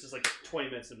 It was just 20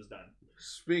 minutes and it was done.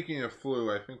 Speaking of flu,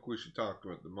 I think we should talk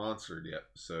about the monster of the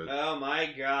episode. Oh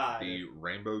my god. The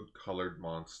rainbow-colored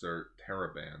monster,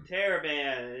 Terraban.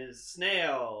 Terraban is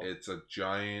snail. It's a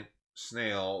giant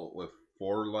snail with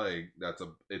 4 legs.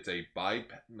 It's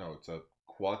a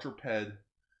quadruped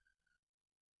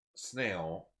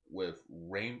snail with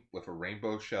a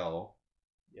rainbow shell.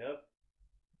 Yep.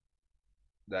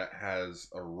 That has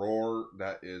a roar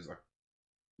that is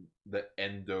the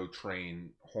Endo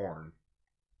train horn.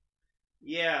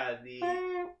 Yeah, hang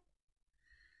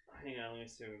on, let me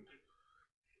see if I can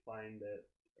find it.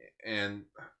 And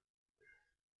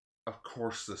of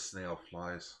course the snail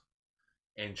flies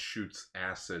and shoots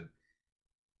acid.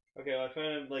 Okay, well I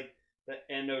found the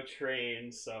Endo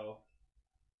train, so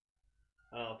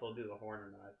I don't know if they'll do the horn or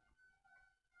not.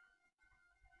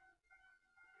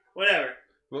 Whatever.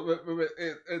 But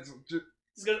it's just...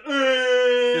 It's goes...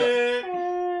 Yeah.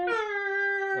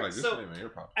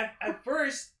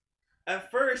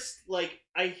 At first,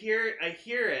 I hear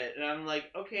it, and I'm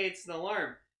like, okay, it's an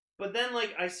alarm. But then,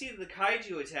 I see the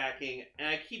kaiju attacking, and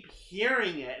I keep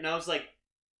hearing it, and I was like,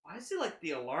 why does it,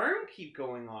 the alarm keep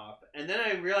going off? And then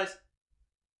I realized,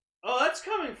 oh, that's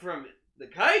coming from the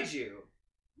kaiju.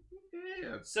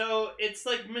 Yeah. So, it's,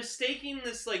 mistaking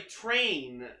this,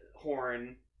 train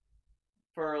horn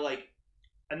for,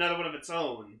 another one of its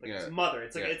own. Its mother.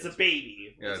 It's it's a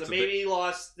baby. Yeah, it's a baby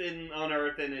lost on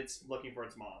Earth, and it's looking for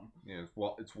its mom. Yeah,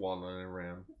 it's waddling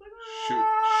around,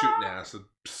 shooting acid.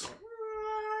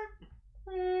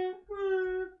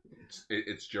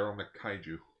 It's Gerald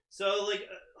McKaiju. So like,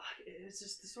 it's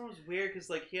just this one was weird because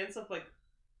like he ends up like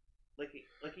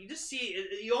you just see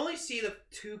you only see the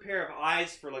two pair of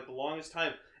eyes for like the longest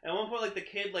time. And at one point, like the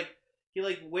kid he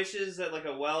wishes at like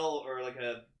a well or like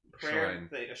a prayer Shrine.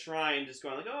 thing, a shrine, just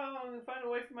going like, oh, I'm gonna find a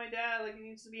way for my dad. Like he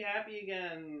needs to be happy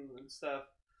again and stuff.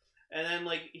 And then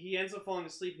like he ends up falling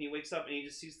asleep and he wakes up and he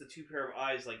just sees the two pair of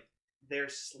eyes like they're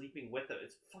sleeping with him.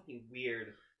 It's fucking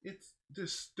weird. It's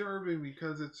disturbing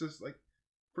because it's just like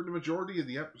for the majority of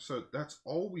the episode, that's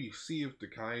all we see of the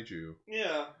kaiju.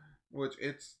 Yeah. Which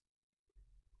it's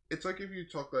like if you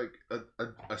took like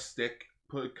a stick,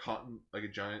 put a cotton like a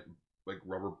giant like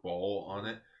rubber ball on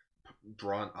it,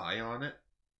 draw an eye on it.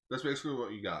 That's basically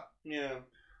what you got. Yeah.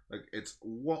 Like it's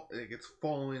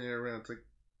following it around. It's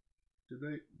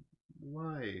like,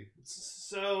 why?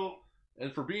 So.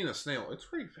 And for being a snail, it's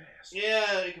pretty fast.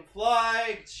 Yeah, it can fly.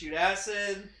 It can shoot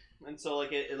acid. And so,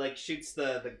 like, it like shoots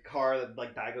the car that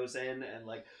like Daigo's in, and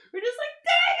like we're just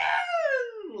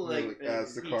like Daigo. Like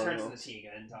as the he car turns melts, into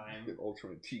Tiga in time. the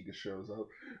Ultimate Tiga shows up,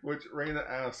 which Reina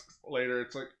asks later.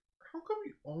 It's like, how come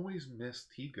we always miss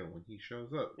Tiga when he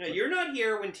shows up? Yeah, It's you're not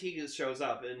here when Tiga shows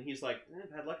up, and he's like,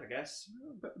 bad luck, I guess.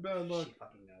 bad luck. She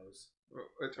fucking knows.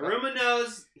 Which, Aruma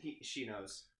knows. She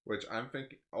knows. which I'm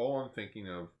thinking. All I'm thinking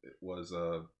of was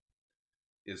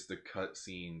is the cut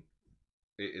scene.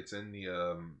 It's in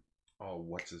the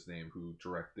what's his name? Who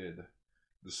directed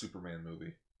the Superman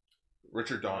movie?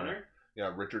 Richard Donner.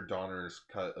 Yeah, Richard Donner's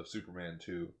cut of Superman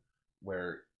 2,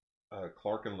 where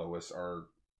Clark and Lois are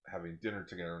having dinner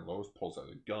together, and Lois pulls out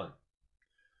a gun,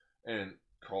 and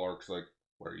Clark's like,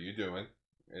 "What are you doing?"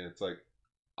 And it's like,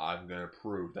 "I'm gonna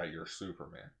prove that you're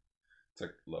Superman." It's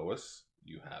like, Lois,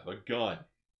 you have a gun.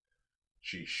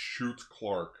 She shoots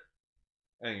Clark,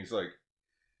 and he's like,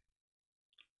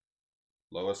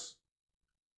 Lois,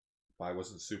 if I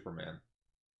wasn't Superman,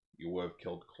 you would have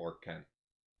killed Clark Kent.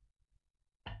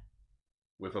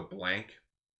 With a blank.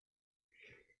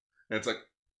 And it's like,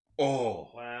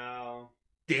 oh, Wow.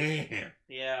 damn.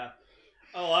 Yeah.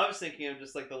 Oh, I was thinking of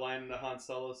just like the line that Han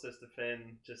Solo says to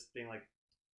Finn, just being like,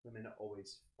 "Women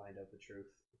always find out the truth."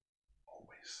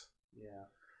 Always. Yeah.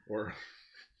 Or,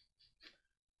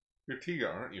 you're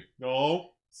Tiga, aren't you? No.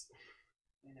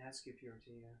 I didn't ask you if you were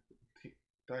Tiga.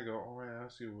 Daigo, all I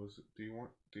asked you was, do you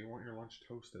want your lunch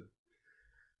toasted?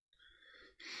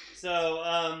 So,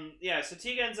 so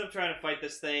Tiga ends up trying to fight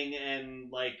this thing,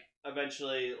 and, like,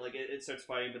 eventually, like, it starts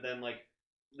fighting, but then, like,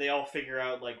 they all figure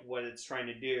out, like, what it's trying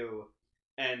to do,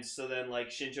 and so then, like,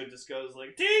 Shinjo just goes,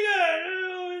 like, Tiga,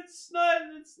 no, it's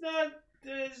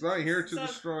not here to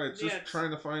destroy, it's just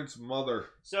trying to find its mother.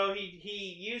 So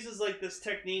he uses, like, this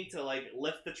technique to, like,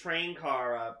 lift the train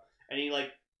car up, and he,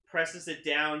 like, presses it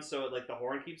down so it, like, the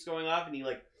horn keeps going off, and he,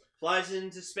 like, flies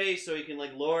into space so he can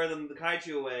like lure the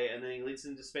kaiju away, and then he leads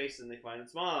into space and they find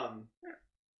its mom.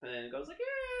 And then it goes like,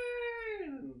 yay!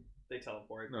 And they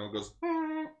teleport. No, it goes.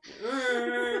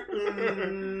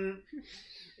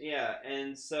 Yeah,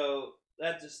 and so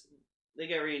that just they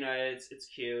get reunited. It's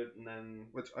cute, and then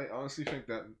Which I honestly think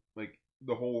that like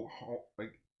the whole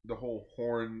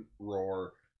horn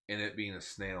roar and it being a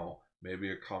snail may be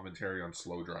a commentary on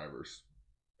slow drivers.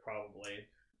 probably.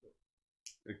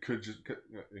 It could just. I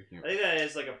think that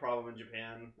is like a problem in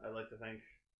Japan. I like to think.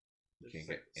 You can't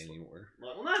get anywhere.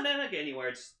 Well, not anywhere.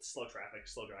 It's slow traffic,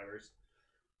 slow drivers.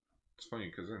 It's funny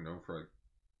because they're known for like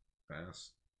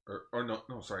fast. Or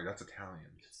no, sorry, that's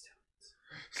Italian.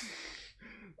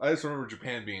 I just remember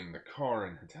Japan being the car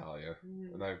in Italia,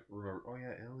 and I remember, oh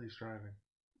yeah, Italy's driving.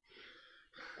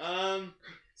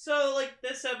 So like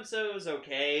this episode was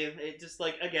okay. It just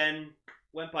like again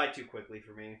went by too quickly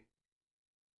for me.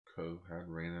 Ko had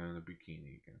Reina in a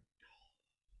bikini again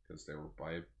because they were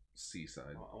by a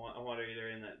seaside. I want her either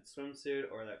in that swimsuit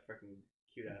or that freaking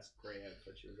cute ass gray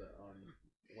outfit she was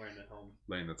wearing at home.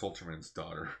 Lane, that's Ultraman's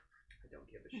daughter. I don't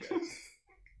give a shit.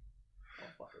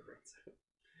 I'll fuck her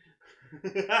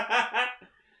brains out.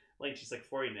 Like she's like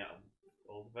 40 now.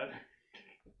 Old better.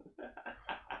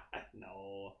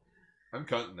 No. I'm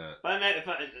cutting that. No,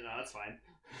 that's fine.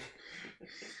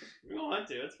 We don't want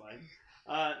to. It's fine.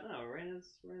 No, Reina's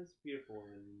beautiful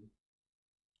and.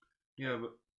 Yeah,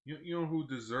 but you know who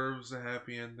deserves a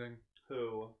happy ending?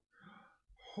 Who?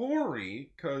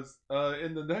 Hori, because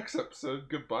in the next episode,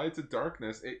 Goodbye to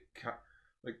Darkness,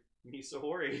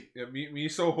 Misahori. Yeah,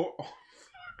 Miso. Oh,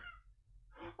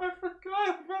 I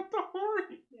forgot about the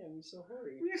Hori. Yeah,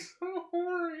 Misahori.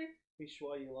 Misahori. We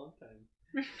schwa you a long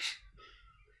time.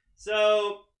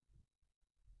 So,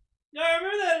 yeah,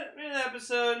 remember that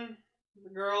episode? The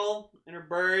girl and her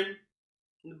bird.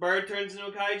 And the bird turns into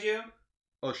a kaiju.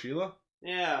 Oh, Sheila?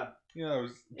 Yeah. Yeah, I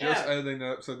was just editing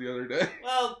that episode the other day.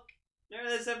 Well,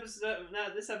 this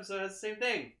episode has the same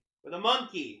thing with a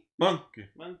monkey.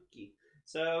 Monkey.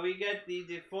 So we get the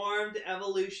deformed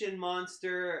evolution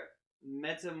monster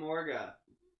Metamorga.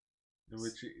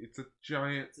 Which it's a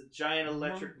giant. It's a giant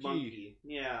electric monkey.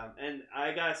 Yeah, and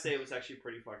I gotta say it was actually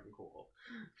pretty fucking cool.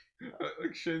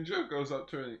 Like Shinjo goes up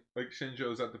to it, like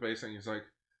Shinjo's at the base and he's like,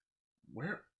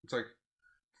 "Where?" It's like,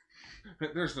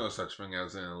 there's no such thing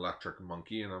as an electric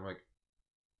monkey, and I'm like,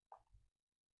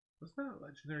 wasn't that a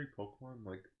legendary Pokemon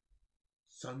like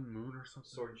Sun Moon or something?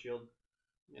 Sword and Shield.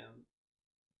 Yeah.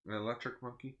 An electric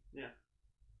monkey. Yeah.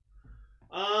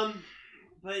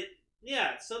 But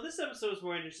yeah, so this episode was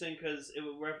more interesting because it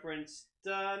referenced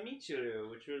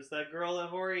Michiru, which was that girl that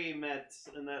Hori met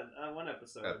in that one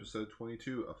episode. Episode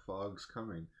 22, A Fog's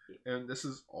Coming. And this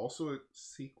is also a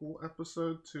sequel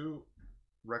episode to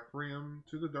Requiem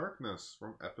to the Darkness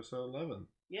from episode 11.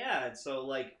 Yeah, and so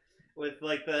like with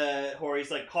like the Hori's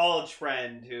like college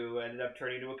friend who ended up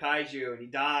turning into a kaiju and he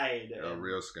died.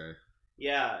 Ryosuke.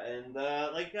 Yeah, and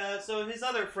so his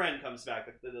other friend comes back,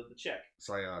 the chick,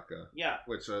 Sayaka. Yeah.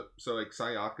 Which so like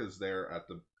Sayaka's there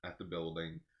at the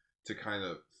building to kind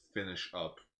of finish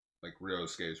up like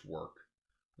Ryosuke's work,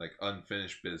 like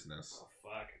unfinished business. Oh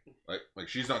fuck. Like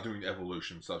she's not doing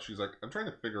evolution stuff. She's like, I'm trying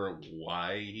to figure out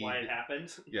why it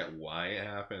happened. Yeah, why it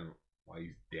happened. Why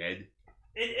he's dead.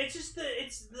 It's just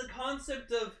the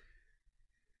concept of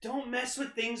don't mess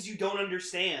with things you don't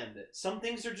understand. Some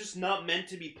things are just not meant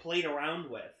to be played around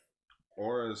with.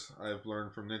 Or as I've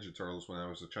learned from Ninja Turtles when I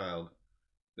was a child,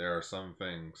 there are some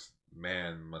things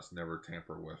man must never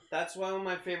tamper with. That's why one of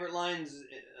my favorite lines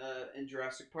in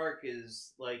Jurassic Park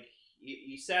is like,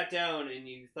 you sat down and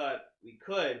you thought we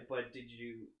could, but did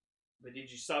you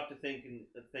stop to think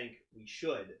we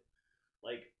should?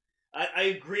 Like, I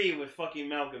agree with fucking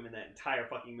Malcolm in that entire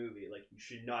fucking movie. Like, you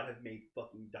should not have made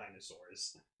fucking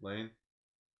dinosaurs. Lane,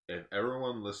 if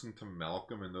everyone listened to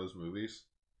Malcolm in those movies,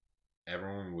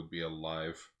 everyone would be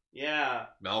alive. Yeah.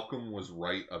 Malcolm was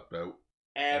right about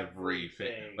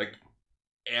everything. Like,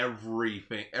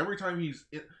 everything. Every time he's...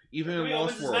 even in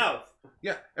Lost World. Mouth.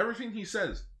 Yeah, everything he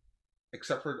says.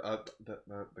 Except for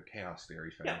the chaos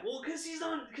theory thing. Yeah, well, because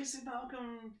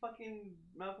Malcolm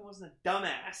wasn't a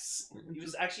dumbass. He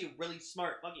was actually a really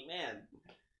smart fucking man.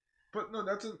 But no,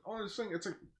 that's an honest thing. It's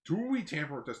like, do we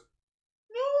tamper with this?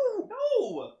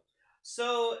 No.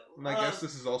 So, and I guess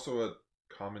this is also a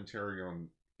commentary on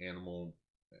animal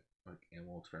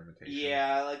experimentation.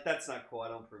 Yeah, like that's not cool. I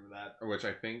don't approve of that. Which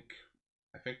I think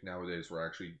nowadays we're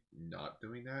actually not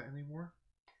doing that anymore.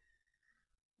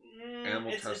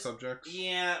 Animal test subjects.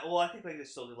 Yeah, well, I think like they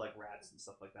still do like rats and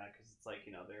stuff like that because it's like,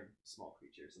 you know, they're small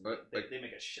creatures and they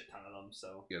make a shit ton of them.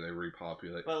 So yeah, they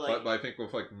repopulate. But I think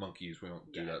with like monkeys, we don't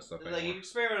do that stuff anymore. Like you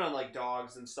experiment on like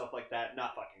dogs and stuff like that.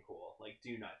 Not fucking cool. Like,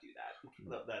 do not do that.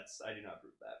 I do not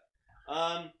approve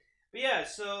that. But yeah,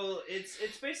 so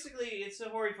it's basically a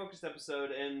Hori focused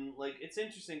episode, and like it's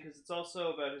interesting because it's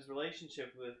also about his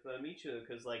relationship with Michiru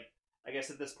because like. I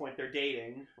guess at this point they're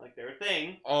dating, like they're a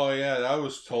thing. Oh yeah, that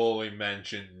was totally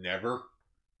mentioned. Never.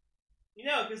 You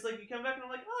know, because like you come back and I'm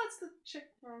like, oh, it's the chick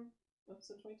from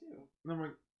episode 22. And I'm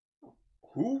like, oh,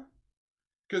 who?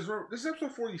 Because this is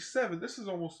episode 47. This is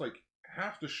almost like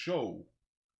half the show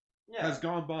has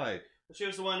gone by. She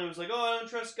was the one who was like, oh, I don't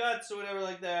trust guts or whatever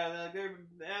like that. And, like, they're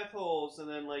assholes. And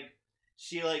then like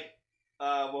she like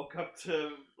woke up to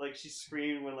like she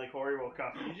screamed when like Hori woke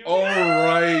up. Oh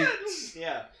right.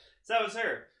 Yeah. So that was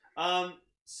her.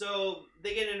 So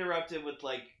they get interrupted with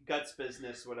like Guts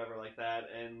business, whatever, like that,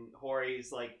 and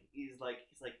Hori's like, he's like,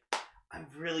 I'm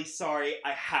really sorry,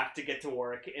 I have to get to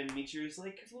work, and Michiru's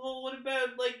like, well, what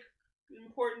about like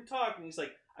important talk? And he's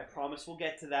like, I promise we'll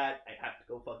get to that. I have to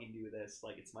go fucking do this.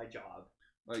 Like, it's my job.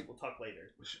 Like, we'll talk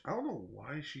later. I don't know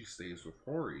why she stays with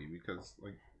Hori because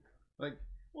like.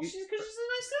 Well, she's a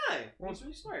nice guy. Well, he's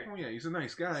really smart. Oh yeah, he's a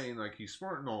nice guy and like he's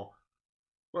smart and all.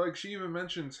 But like she even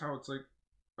mentions how it's like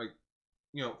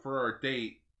you know, for our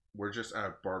date we're just at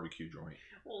a barbecue joint.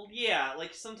 Well, yeah,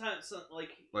 like sometimes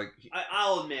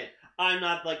I'll admit I'm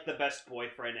not like the best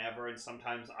boyfriend ever, and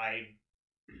sometimes I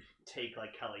take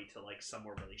like Kelly to like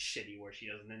somewhere really shitty where she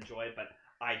doesn't enjoy it, but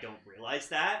I don't realize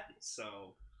that.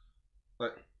 So,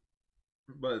 but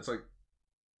it's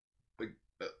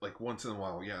like once in a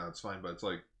while, yeah, it's fine. But it's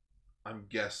like I'm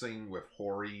guessing with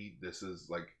Hori, this is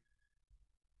like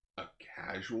a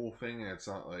casual thing, and it's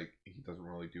not like he doesn't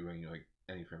really do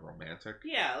anything romantic.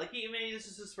 Yeah, like maybe this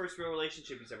is his first real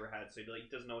relationship he's ever had, so he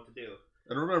doesn't know what to do.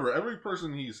 And remember, every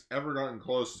person he's ever gotten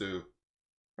close to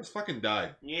has fucking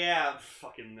died. Yeah,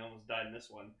 fucking almost died in this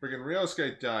one. Freaking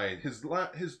Ryosuke died. His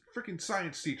freaking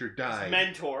science teacher died. His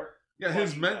mentor. Yeah,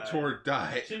 his fucking mentor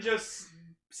died. Shinjo's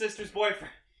sister's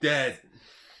boyfriend. Dead.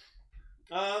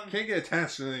 Can't get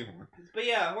attached to anyone. But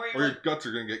yeah, Hori, or your guts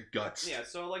are gonna get guts. Yeah,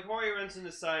 so like Hori runs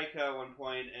into Sayaka at one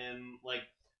point, and like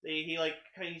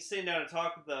he's sitting down to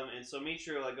talk with them, and so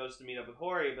Michiru like goes to meet up with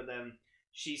Hori, but then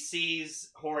she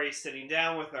sees Hori sitting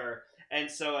down with her, and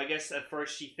so I guess at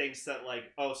first she thinks that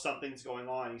like, oh, something's going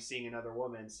on. He's seeing another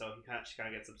woman, so she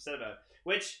kind of gets upset about it.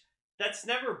 Which that's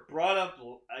never brought up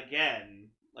again.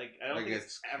 Like I don't think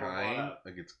it's ever brought up.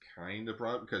 Like it's kind of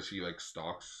brought up because she like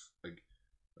stalks like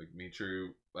Michiru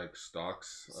like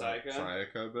stalks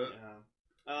Sayaka a bit.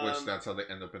 Yeah. Which that's how they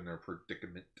end up in their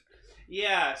predicament.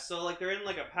 Yeah, so like they're in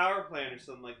like a power plant or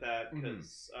something like that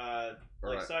because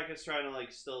Sayaka's trying to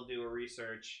like still do her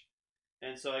research,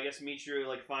 and so I guess Michiru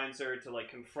like finds her to like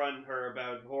confront her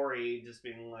about Hori just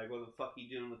being like, what the fuck are you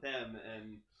doing with him?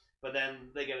 But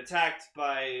then they get attacked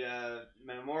by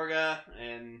Metamorga,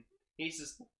 and he's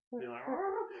just being like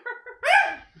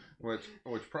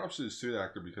which props to the suit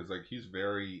actor because like he's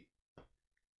very.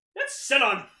 That's set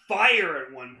on fire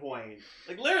at one point.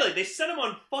 Like literally, they set him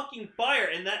on fucking fire,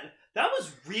 and that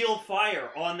was real fire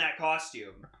on that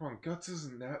costume. Come on, Guts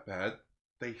isn't that bad.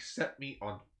 They set me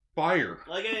on fire.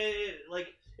 Like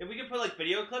if we could put like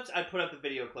video clips, I'd put up the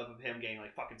video clip of him getting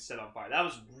like fucking set on fire. That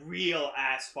was real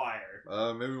ass fire.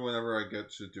 Maybe whenever I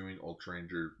get to doing Ultra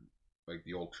Ranger, like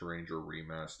the Ultra Ranger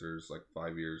remasters, like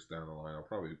 5 years down the line, I'll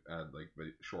probably add like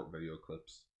short video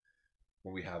clips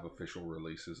when we have official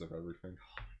releases of everything.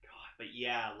 But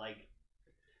yeah, like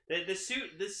this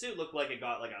suit looked like it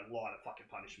got like a lot of fucking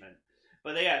punishment.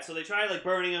 But so they try like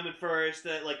burning him at first.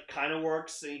 That like kind of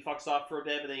works, and he fucks off for a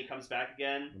bit, but then he comes back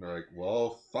again. And they're like,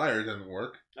 "Well, fire didn't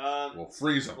work. We'll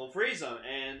freeze him."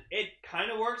 And it kind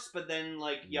of works, but then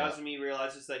like Yasumi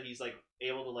realizes that he's like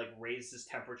able to like raise his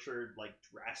temperature like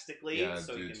drastically. Yeah,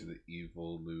 so due to the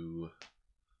Evolu.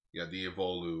 Yeah, the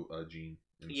Evolu gene.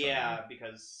 Yeah,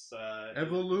 because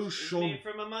evolution. It's made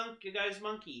from a monkey, pet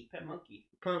monkey.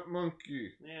 Pet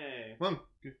monkey. Yay.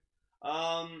 Monkey.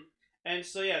 And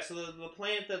so so the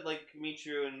plant that like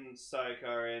Michiru and Sayaka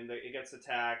are in, it gets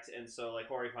attacked, and so like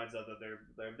Hori finds out that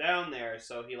they're down there,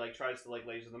 so he like tries to like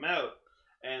laser them out,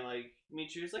 and like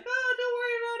Michiru's like, oh, don't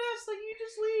worry about us, like you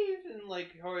just leave, and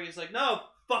like Hori's like, no,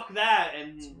 fuck that,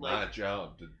 and it's like my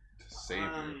job to save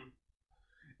you.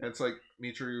 And it's like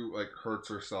Michiru like hurts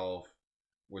herself.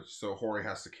 So Hori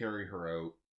has to carry her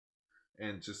out,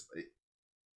 and just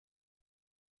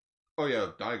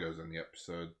Daigo's in the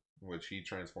episode, which he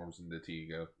transforms into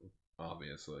Tiga,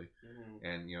 obviously,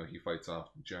 and he fights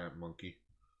off the giant monkey.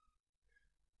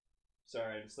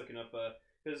 Sorry, I'm just looking up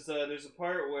because there's a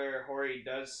part where Hori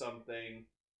does something.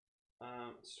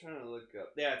 I was trying to look up.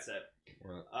 Yeah, that's it.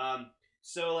 What?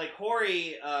 So like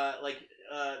Hori,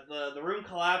 the room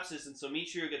collapses, and so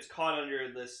Michiru gets caught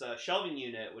under this shelving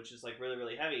unit, which is like really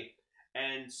really heavy,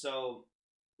 and so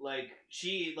like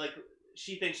she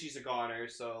thinks she's a goner,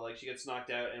 so like she gets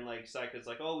knocked out, and like Sayaka's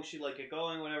like, oh, we should like get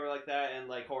going, whatever like that, and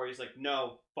like Hori's like,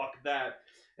 no, fuck that,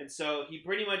 and so he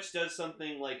pretty much does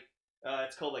something like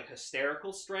it's called like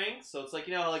hysterical strength. So it's like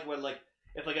like when like.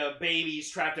 If like a baby's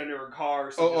trapped under a car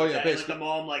or something like that, and, like the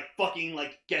mom like fucking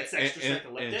like gets extra strength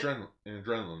to lift it.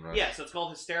 Adrenaline rush. Yeah, so it's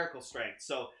called hysterical strength.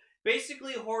 So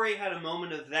basically Hori had a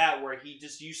moment of that where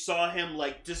you saw him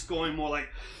like just going more like,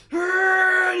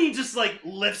 and he just like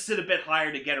lifts it a bit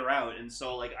higher to get her out. And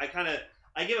so like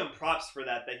I give him props for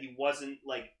that he wasn't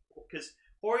like, because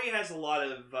Hori has a lot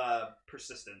of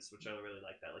persistence, which I really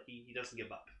like that. Like he doesn't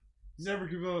give up. Never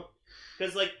give up.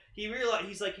 Because like he realized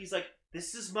he's like.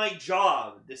 This is my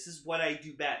job. This is what I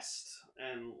do best.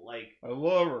 And like I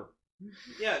love her.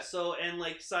 Yeah, so and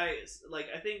like I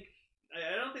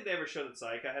don't think they ever showed that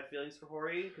Sayaka had feelings for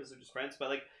Hori because they're just friends, but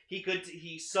like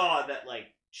he saw that like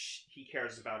he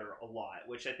cares about her a lot,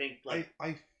 which I think like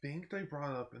I think they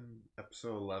brought up in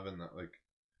episode 11 that like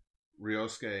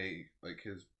Ryosuke, like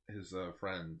his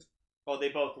friend. Oh, they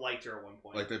both liked her at one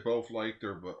point. Like they both liked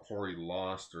her, but Hori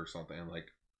lost or something, and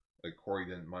like Hori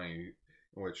didn't mind.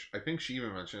 Which I think she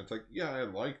even mentioned. It's like, yeah, I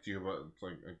liked you, but it's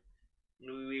like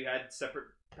we had separate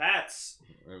paths.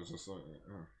 It was just like,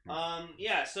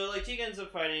 yeah. So like Tiga ends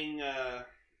up fighting,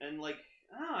 and like,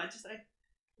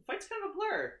 the fight's kind of a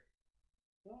blur.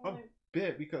 A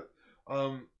bit because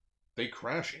they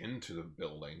crash into the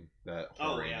building that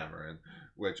Hori and them are in,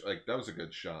 which like that was a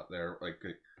good shot there, like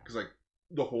because like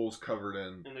the hole's covered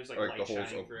in, and there's like the holes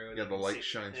through. Yeah, the light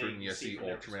shines through, and you see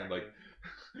Ultraman like.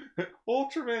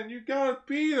 Ultraman, you gotta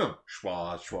beat him!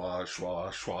 Schwa, schwa, schwa,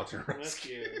 schwa to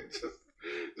rescue.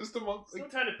 just a monk. Like, no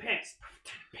time to panic.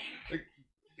 Like,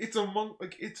 it's a monk.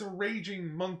 Like it's a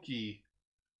raging monkey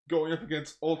going up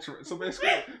against Ultraman. So basically,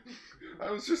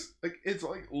 I was just like, it's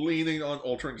like leaning on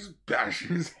Ultraman, just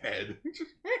bashing his head.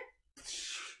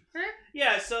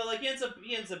 Yeah, so like he ends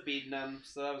up beating him,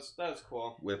 so that was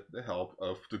cool. With the help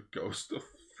of the ghost of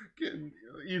freaking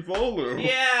Evolu.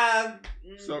 Yeah.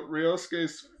 So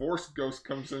Ryosuke's Force Ghost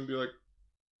comes in and be like,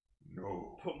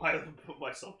 no. Put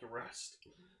myself to rest.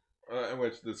 In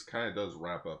which this kind of does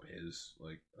wrap up his,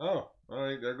 like, oh,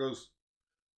 alright, there goes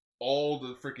all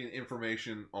the freaking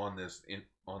information on this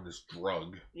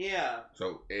drug. Yeah.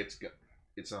 So it's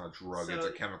not a drug, it's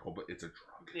a chemical, but it's a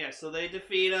drug. Yeah, so they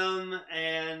defeat him,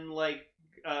 and like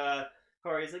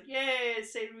Hori's like, yay,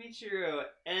 it's Saint Michiru,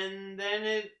 and then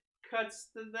it cuts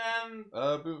to them.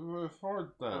 But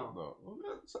before that though,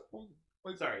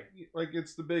 like, sorry, like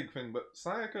it's the big thing, but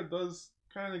Sayaka does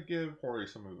kind of give Hori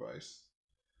some advice.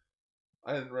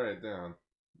 I didn't write it down,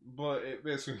 but it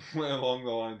basically went along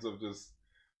the lines of just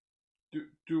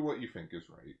do what you think is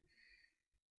right.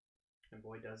 And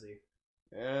boy, does he.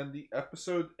 And the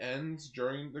episode ends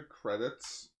during the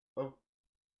credits of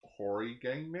Hori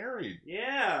getting married.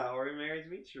 Yeah, Hori marries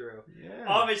Michiru. Yeah.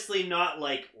 Obviously not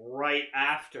like right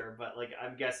after, but like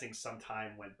I'm guessing some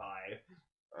time went by.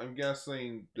 I'm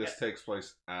guessing this takes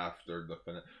place after the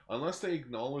finale, unless they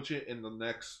acknowledge it in the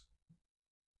next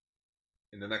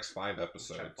 5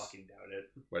 episodes. I fucking doubt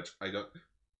it. Which I don't.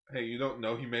 Hey, you don't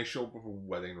know, he may show up with a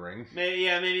wedding ring. Maybe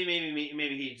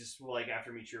he just like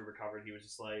after Michiru recovered, he was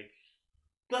just like,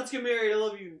 let's get married. I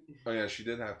love you. Oh yeah, she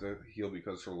did have to heal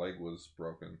because her leg was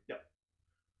broken. Yep.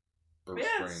 Or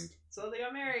sprained. So they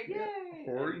got married. Yeah. Yay!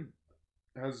 Hori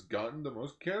has gotten the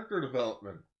most character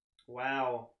development.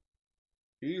 Wow.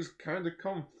 He's kind of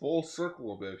come full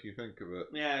circle a bit if you think of it.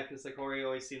 Yeah, because like Hori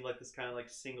always seemed like this kind of like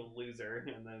single loser,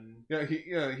 and then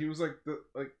he was like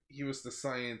he was the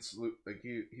science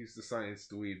he's the science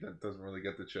dweeb that doesn't really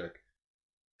get the chick,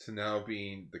 to now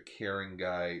being the caring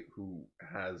guy who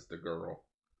has the girl.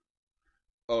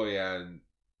 Oh yeah, and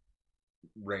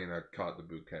Reina caught the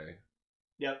bouquet.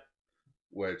 Yep.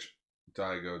 Which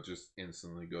Daigo just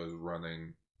instantly goes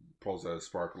running, pulls out a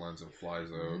spark lens and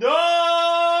flies out.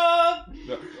 No!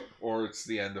 Or it's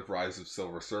the end of Rise of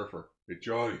Silver Surfer. Hey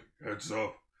Johnny, heads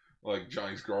up. Like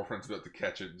Johnny's girlfriend's about to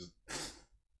catch it. Just...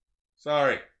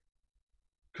 Sorry.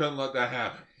 Couldn't let that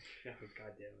happen.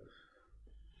 God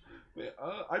damn it.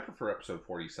 I prefer episode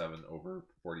 47 over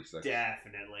 46.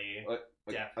 Definitely.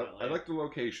 Definitely. I like the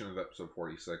location of episode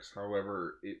 46.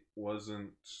 However, it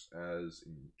wasn't as...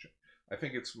 I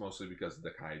think it's mostly because of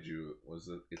the kaiju.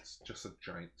 It's just a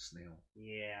giant snail.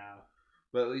 Yeah.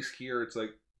 But at least here, it's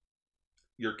like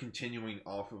you're continuing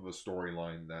off of a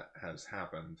storyline that has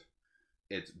happened.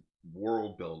 It's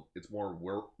world build. It's more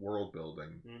world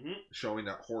building, showing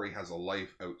that Hori has a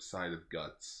life outside of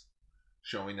Guts,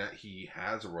 showing that he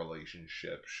has a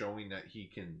relationship, showing that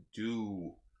he can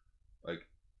do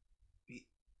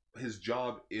his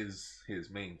job is his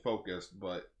main focus,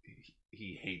 but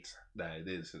he hates that it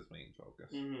is his main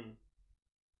focus.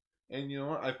 And you know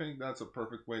what? I think that's a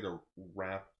perfect way to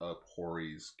wrap up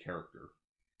Hori's character.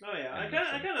 Oh yeah, I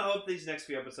kind of hope these next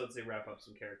few episodes they wrap up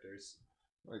some characters.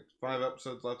 Like 5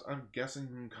 episodes left. I'm guessing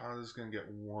Okada's gonna get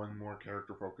one more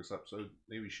character focus episode.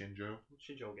 Maybe Shinjo.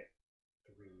 Shinjo will get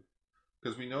 3.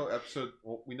 Because we know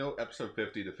episode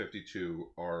 50 to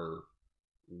 52 are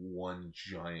one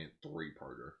giant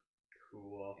 3-parter.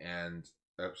 Cool. And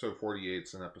episode 48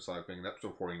 is an episodic thing. And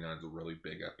episode 49 is a really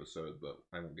big episode, but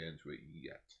I won't get into it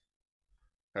yet.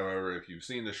 However, if you've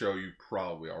seen the show, you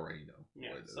probably already know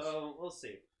what it is. So we'll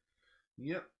see.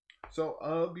 Yep.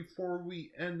 So, before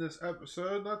we end this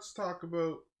episode, let's talk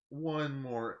about one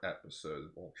more episode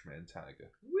of Ultraman Taiga.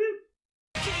 Woo!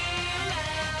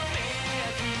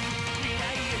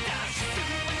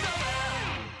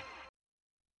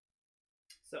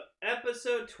 So,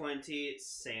 episode 20,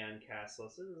 Sandcastle.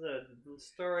 This is a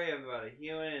story about a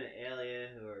human and an alien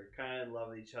who are kind of in love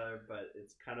with each other, but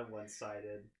it's kind of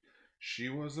one-sided. She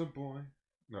was a boy.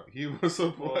 No, he was a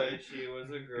boy. She was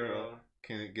a girl.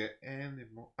 Can it get any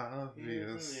more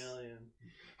obvious? He's an alien.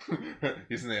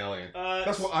 He's an alien.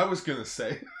 That's what I was gonna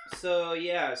say. So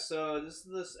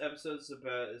this episode's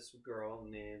about this girl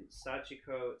named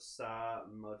Sachiko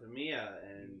Motomiya,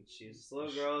 and she's this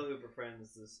little girl who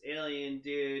befriends this alien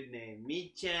dude named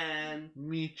Michan.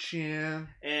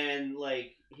 And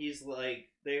like he's like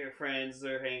they're friends,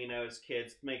 they're hanging out as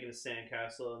kids, making a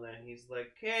sandcastle, and then he's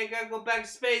like, "Okay, I gotta go back to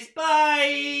space.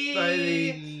 Bye."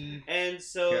 Bye. And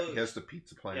so he has the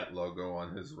Pizza Planet logo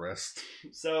on his wrist.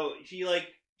 So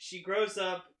she grows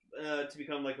up to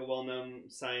become like a well-known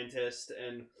scientist,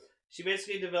 and she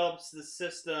basically develops the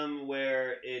system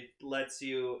where it lets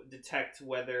you detect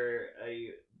whether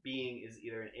a being is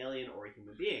either an alien or a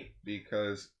human being.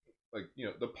 Because, like,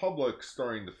 the public's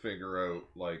starting to figure out,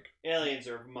 like, aliens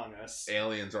are among us.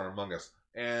 Aliens are among us.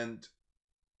 And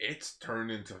it's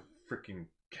turned into freaking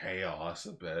chaos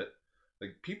a bit.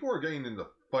 Like, people are getting into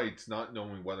fights not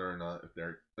knowing whether or not if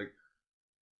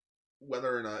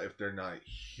they're not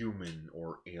human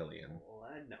or alien. Well,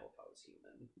 I'd know if I was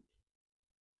human.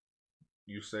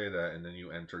 You say that, and then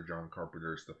you enter John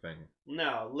Carpenter's The Thing.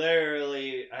 No,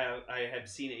 literally, I have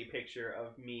seen a picture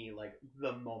of me, like,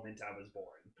 the moment I was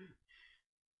born.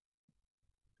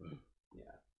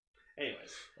 Yeah.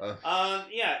 Anyways.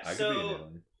 Yeah,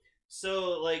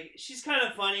 so, like, she's kind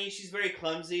of funny. She's very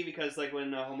clumsy because, like,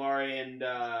 when Homari and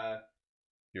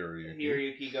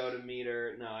Hiroyuki go to meet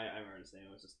her. No, I remember his name.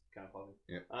 It was just kind of funny.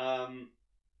 Yeah.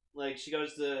 Like, she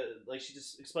goes to, like, she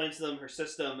just explains to them her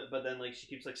system, but then, like, she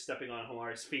keeps, like, stepping on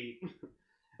Homari's feet.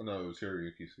 Oh, no, it was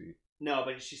Hiroyuki's feet. No,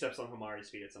 but she steps on Homari's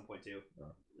feet at some point, too.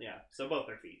 Oh. Yeah, so both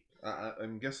their feet.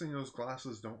 I'm guessing those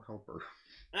glasses don't help her.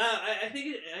 I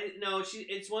think,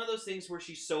 it's one of those things where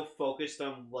she's so focused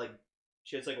on, like,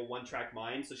 she has, like, a one-track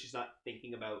mind, so she's not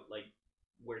thinking about, like,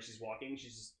 where she's walking.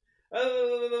 She's just,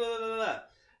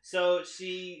 So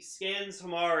she scans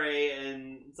Homari,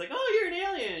 and it's like, oh, you're an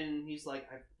alien. And he's like,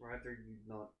 I'd rather you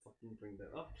not fucking bring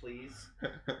that up, please.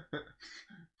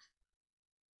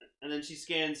 And then she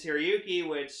scans Hiroyuki,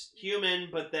 which human,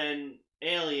 but then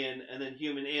alien, and then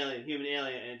human, alien,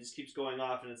 and it just keeps going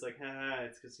off, and it's like, haha,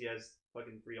 it's because he has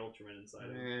fucking 3 Ultramen inside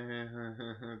him.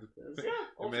 Yeah,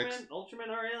 Ultramen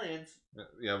are aliens.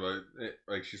 Yeah,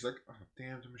 but she's like, oh,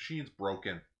 damn, the machine's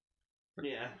broken.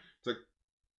 Yeah. It's like,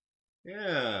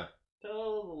 yeah.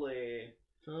 Totally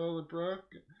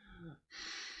broken.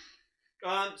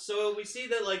 So we see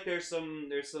that, like, there's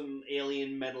some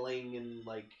alien meddling and,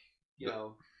 like,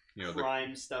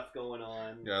 crime stuff going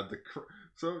on. Yeah,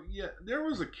 there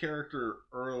was a character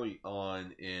early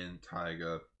on in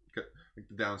Taiga. Like,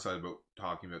 the downside about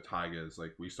talking about Taiga is,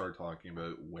 like, we started talking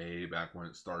about it way back when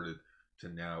it started to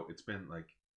now. It's been, like,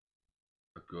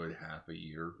 a good half a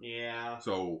year. Yeah.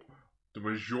 So the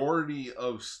majority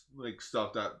of, like,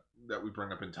 stuff that we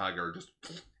bring up in Taiga are just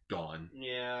gone.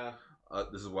 Yeah.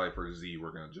 This is why for Z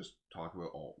we're gonna just talk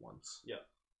about all at once. Yeah.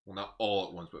 Well, not all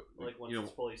at once, but like once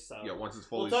it's fully subbed. Yeah, once it's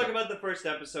fully. We'll talk about the first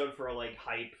episode for, like,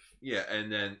 hype. Yeah,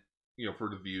 and then for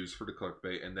the views, for the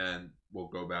clickbait, and then we'll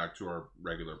go back to our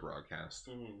regular broadcast.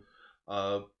 Mm-hmm.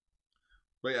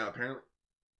 But yeah, apparently.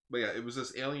 But yeah, it was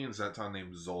this alien Zeton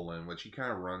named Zolan, which he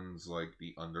kind of runs, like,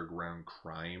 the underground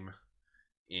crime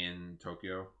in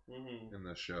Tokyo in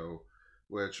the show,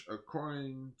 which,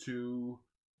 according to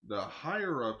the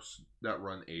higher-ups that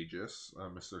run Aegis,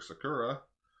 Mr. Sakura,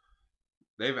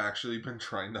 they've actually been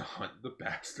trying to hunt the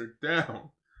bastard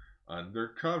down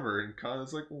undercover, and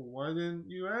Kana's like, well, why didn't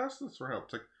you ask us for help?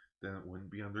 It's like, then it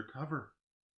wouldn't be undercover.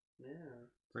 Yeah.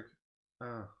 It's like,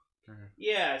 oh. Okay.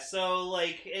 Yeah, so,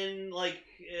 like, and, like,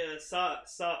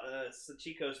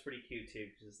 Sachiko's pretty cute, too,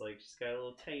 because, like, she's got a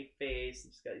little tiny face,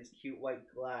 and she's got these cute white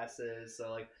glasses,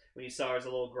 so, like, when you saw her as a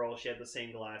little girl, she had the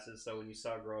same glasses, so when you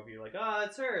saw her grow up, you're like, oh,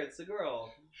 it's her, it's the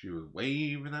girl. She was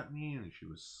waving at me, and she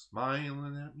was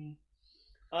smiling at me.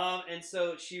 And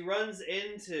so she runs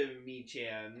into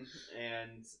Mi-chan,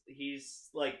 and he's,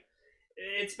 like,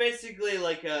 it's basically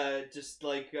like oh,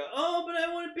 but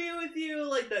I want to be with you,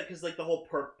 like that, because, like, the whole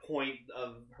point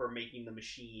of her making the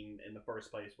machine in the first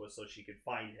place was so she could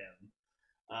find him,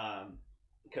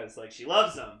 because, like, she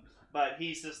loves him, but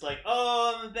he's just like,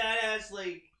 oh, I'm a badass,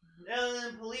 like,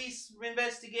 police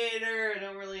investigator, I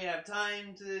don't really have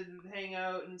time to hang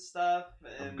out and stuff,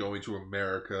 and I'm going to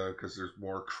America because there's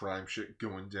more crime shit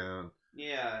going down.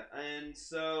 Yeah, and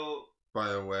so,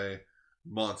 by the way,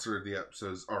 monster of the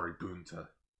episode is Aribunta.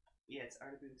 Yeah, it's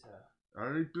Aribunta.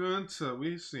 Aribunta,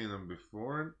 we've seen him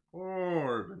before in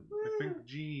Orb, and I think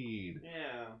G'd.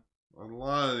 Yeah. A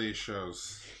lot of these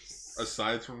shows.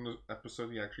 Aside from the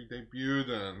episode he actually debuted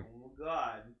in. Oh my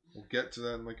god. We'll get to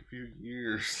that in, like, a few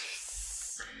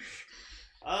years.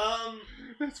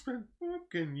 It's been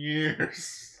fucking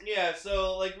years. Yeah,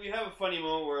 so, like, we have a funny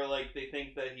moment where, like, they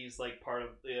think that he's, like, part of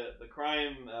the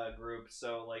crime group,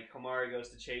 so, like, Homari goes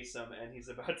to chase him, and he's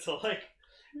about to, like,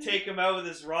 take him out with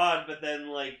his rod, but then,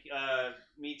 like,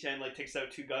 Mi-chan, like, takes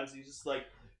out 2 guns, and he's just like,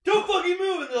 don't fucking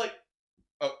move! And they're like,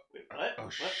 oh, wait, what? Oh,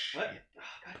 what? shit. What? Oh,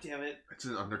 god damn it. It's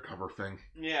an undercover thing.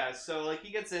 Yeah, so, like,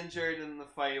 he gets injured in the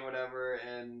fight or whatever,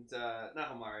 and,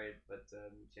 not Homari, but,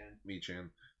 Mi-chan. Mi-chan.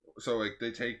 So, like,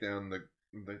 they take down the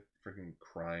freaking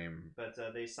crime. But,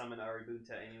 they summon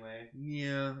Aribunta anyway.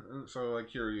 Yeah, so, like,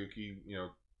 Hiroyuki,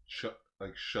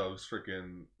 shoves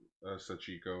freaking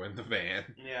Sachiko in the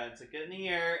van. Yeah, it's like, get in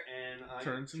here, and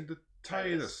turns into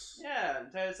Titus. Yeah,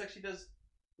 and Titus actually does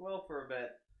well for a bit.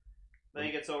 Then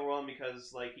he gets overwhelmed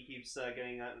because like he keeps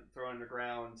getting thrown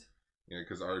underground. Yeah,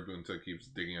 because Aribunta keeps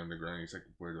digging underground. He's like,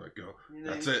 "Where do I go? And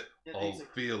That's then it. I'll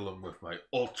feel them with my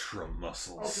ultra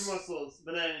muscles." Ultra muscles.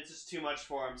 But then it's just too much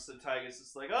for him, so Titus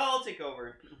is like, "Oh, I'll take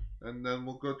over." And then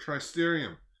we'll go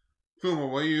Tristerium. Fuma,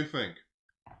 what do you think?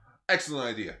 Excellent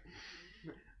idea.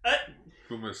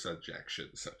 Fuma said jack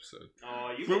shit this episode.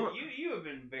 Oh, you have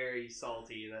been very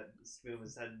salty that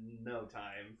Fuma's had no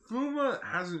time. Fuma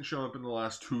hasn't shown up in the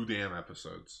last 2 damn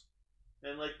episodes.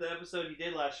 And like the episode he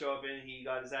did last show up in, he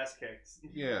got his ass kicked.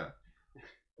 Yeah.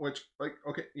 Which, like,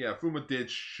 okay, yeah, Fuma did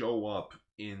show up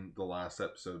in the last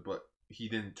episode, but he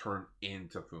didn't turn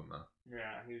into Fuma.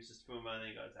 Yeah, he was just Fuma and then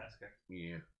he got his ass kicked.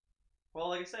 Yeah. Well,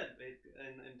 like I said,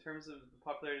 in terms of the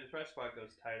popularity of the Trash Squad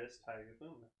goes Titus, Tiger,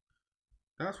 Fuma.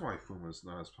 That's why Fuma's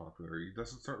not as popular. He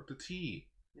doesn't start with the T.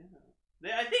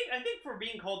 Yeah. I think for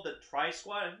being called the Tri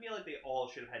Squad, I feel like they all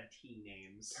should have had T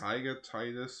names. Taiga,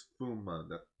 Titus, Fuma.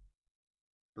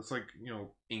 That's like, you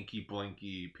know, Inky,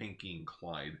 Blinky, Pinky, and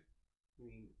Clyde. I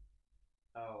mean,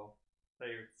 oh, I thought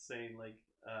you were saying like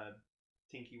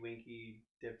Tinky Winky,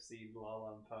 Dipsy,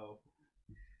 Lala, and Poe.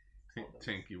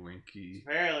 Tinky Winky.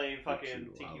 Apparently, fucking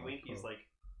Dipsy, Tinky Lala, Winky's Poe. like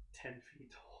 10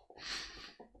 feet tall.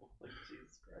 Like,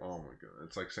 Jesus Christ. Oh my god.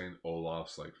 It's like saying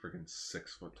Olaf's like freaking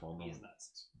 6 foot tall. He's not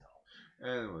 6 feet tall.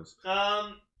 Anyways.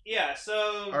 Yeah,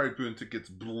 so... Aribunta gets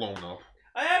blown up.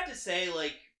 I have to say,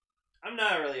 like, I'm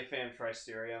not really a fan of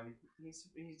Tristerium. He's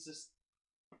just...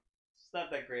 It's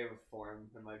not that great of a form,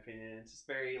 in my opinion. It's just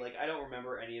very, like, I don't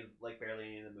remember barely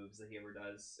any of the moves that he ever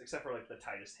does. Except for, like, the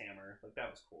Titus Hammer. Like, that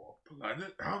was cool.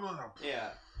 Yeah.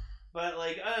 But,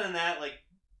 like, other than that, like...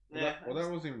 That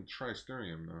wasn't even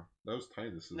Tristerium, though. That was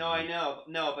Titus. No, I know.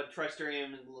 No, but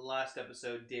Tristerium in the last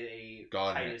episode did a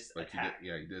God Titus attack. He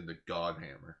did the God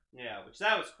Hammer. Yeah, which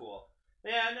that was cool.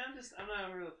 Yeah, I'm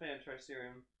not a real fan of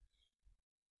Tristerium.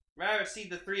 Rather see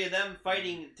the 3 of them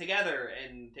fighting together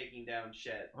and taking down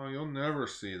shit. Oh, you'll never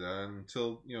see that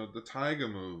until, you know, the Taiga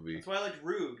movie. That's why I liked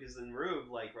Rube, because in Rube,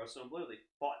 like Rosso and Blue, they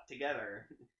fought together.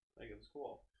 Like, it was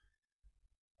cool.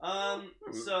 It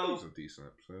was a decent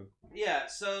episode. Yeah,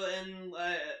 so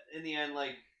in the end,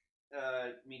 like,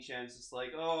 Michan's just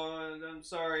like, "Oh, I'm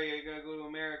sorry, I gotta go to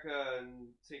America and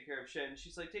take care of shit." And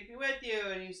she's like, "Take me with you."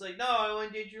 And he's like, "No, I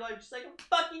want to date your life." She's like, "I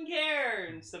fucking care!"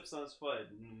 And steps on his foot.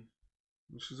 And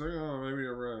she's like, "Oh, maybe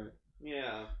you're right."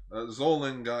 Yeah.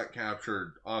 Zolan got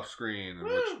captured off screen, in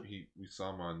which we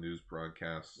saw him on news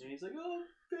broadcasts. And he's like, "Oh,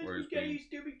 you get you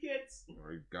stupid kids."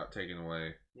 Or he got taken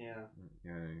away. Yeah.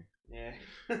 Yay. Yeah.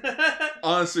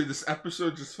 Honestly, this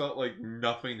episode just felt like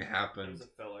nothing happened. It was a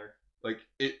filler. Like,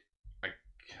 I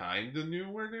kind of knew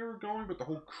where they were going, but the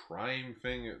whole crime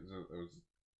thing, it was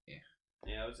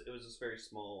Yeah, it was just very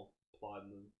small plot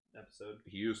in the episode.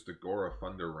 He used the Gora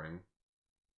Thunder Ring.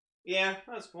 Yeah,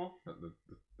 that was cool.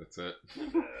 That's it.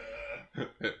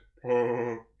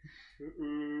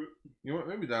 You know what?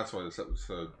 Maybe that's why this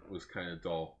episode was kind of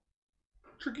dull.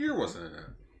 Triggear wasn't in it.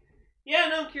 Yeah,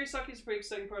 no, Kirisaki's a pretty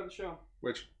exciting part of the show.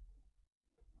 Which,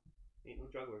 ain't no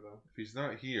juggler though. If he's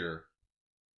not here,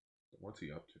 what's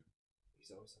he up to?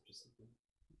 He's always up to something.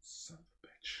 Son of a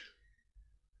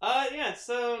bitch. Yeah,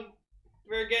 so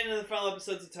we're getting to the final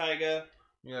episodes of Taiga.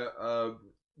 Yeah,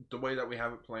 the way that we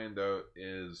have it planned out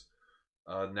is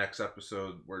next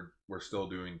episode we're still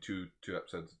doing two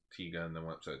episodes of Tiga and then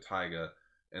 1 episode of Taiga,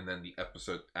 and then the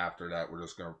episode after that we're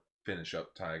just gonna finish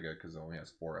up Taiga because it only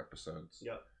has 4 episodes.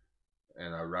 Yep.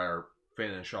 And I'd rather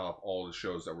finish off all the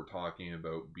shows that we're talking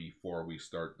about before we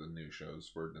start the new shows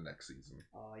for the next season.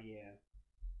 Oh yeah.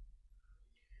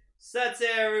 So that's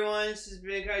it, everyone. This has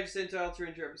been Kaiju Sentai Ultra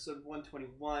Ranger episode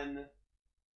 121.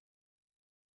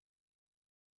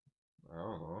 I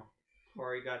don't know.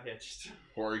 Hori got hitched.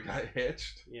 Hori got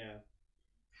hitched? Yeah.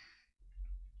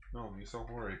 No, Miso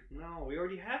Hori. No, we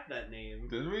already have that name.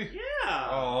 Did we? Yeah.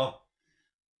 Oh.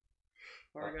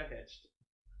 Hori got hitched.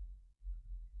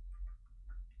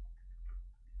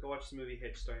 Go watch the movie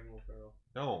Hitch starring Will Ferrell.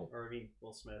 No. Or I mean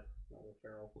Will Smith, not Will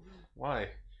Ferrell.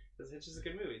 Why? Because Hitch is a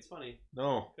good movie. It's funny.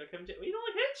 No. Got Kevin you don't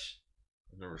like Hitch?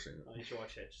 I've never seen it. Oh, you should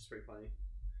watch Hitch. It's pretty funny.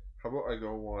 How about I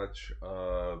go watch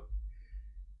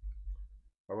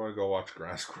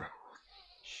Grass Grow?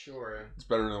 Sure. It's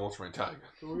better than Ultraman Taiga.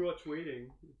 Go watch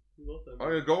Waiting. I love that movie.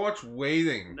 Oh yeah, go watch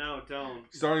Waiting. No, don't.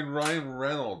 Starring Ryan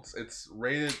Reynolds. It's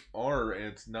rated R and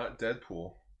it's not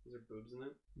Deadpool. Is there boobs in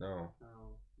it? No.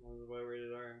 Oh. Why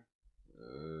rated R?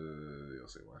 You'll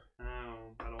see why.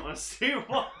 Oh, I don't want to see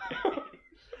why.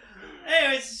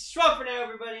 Anyways, schwa for now,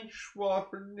 everybody. Schwa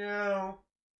for now.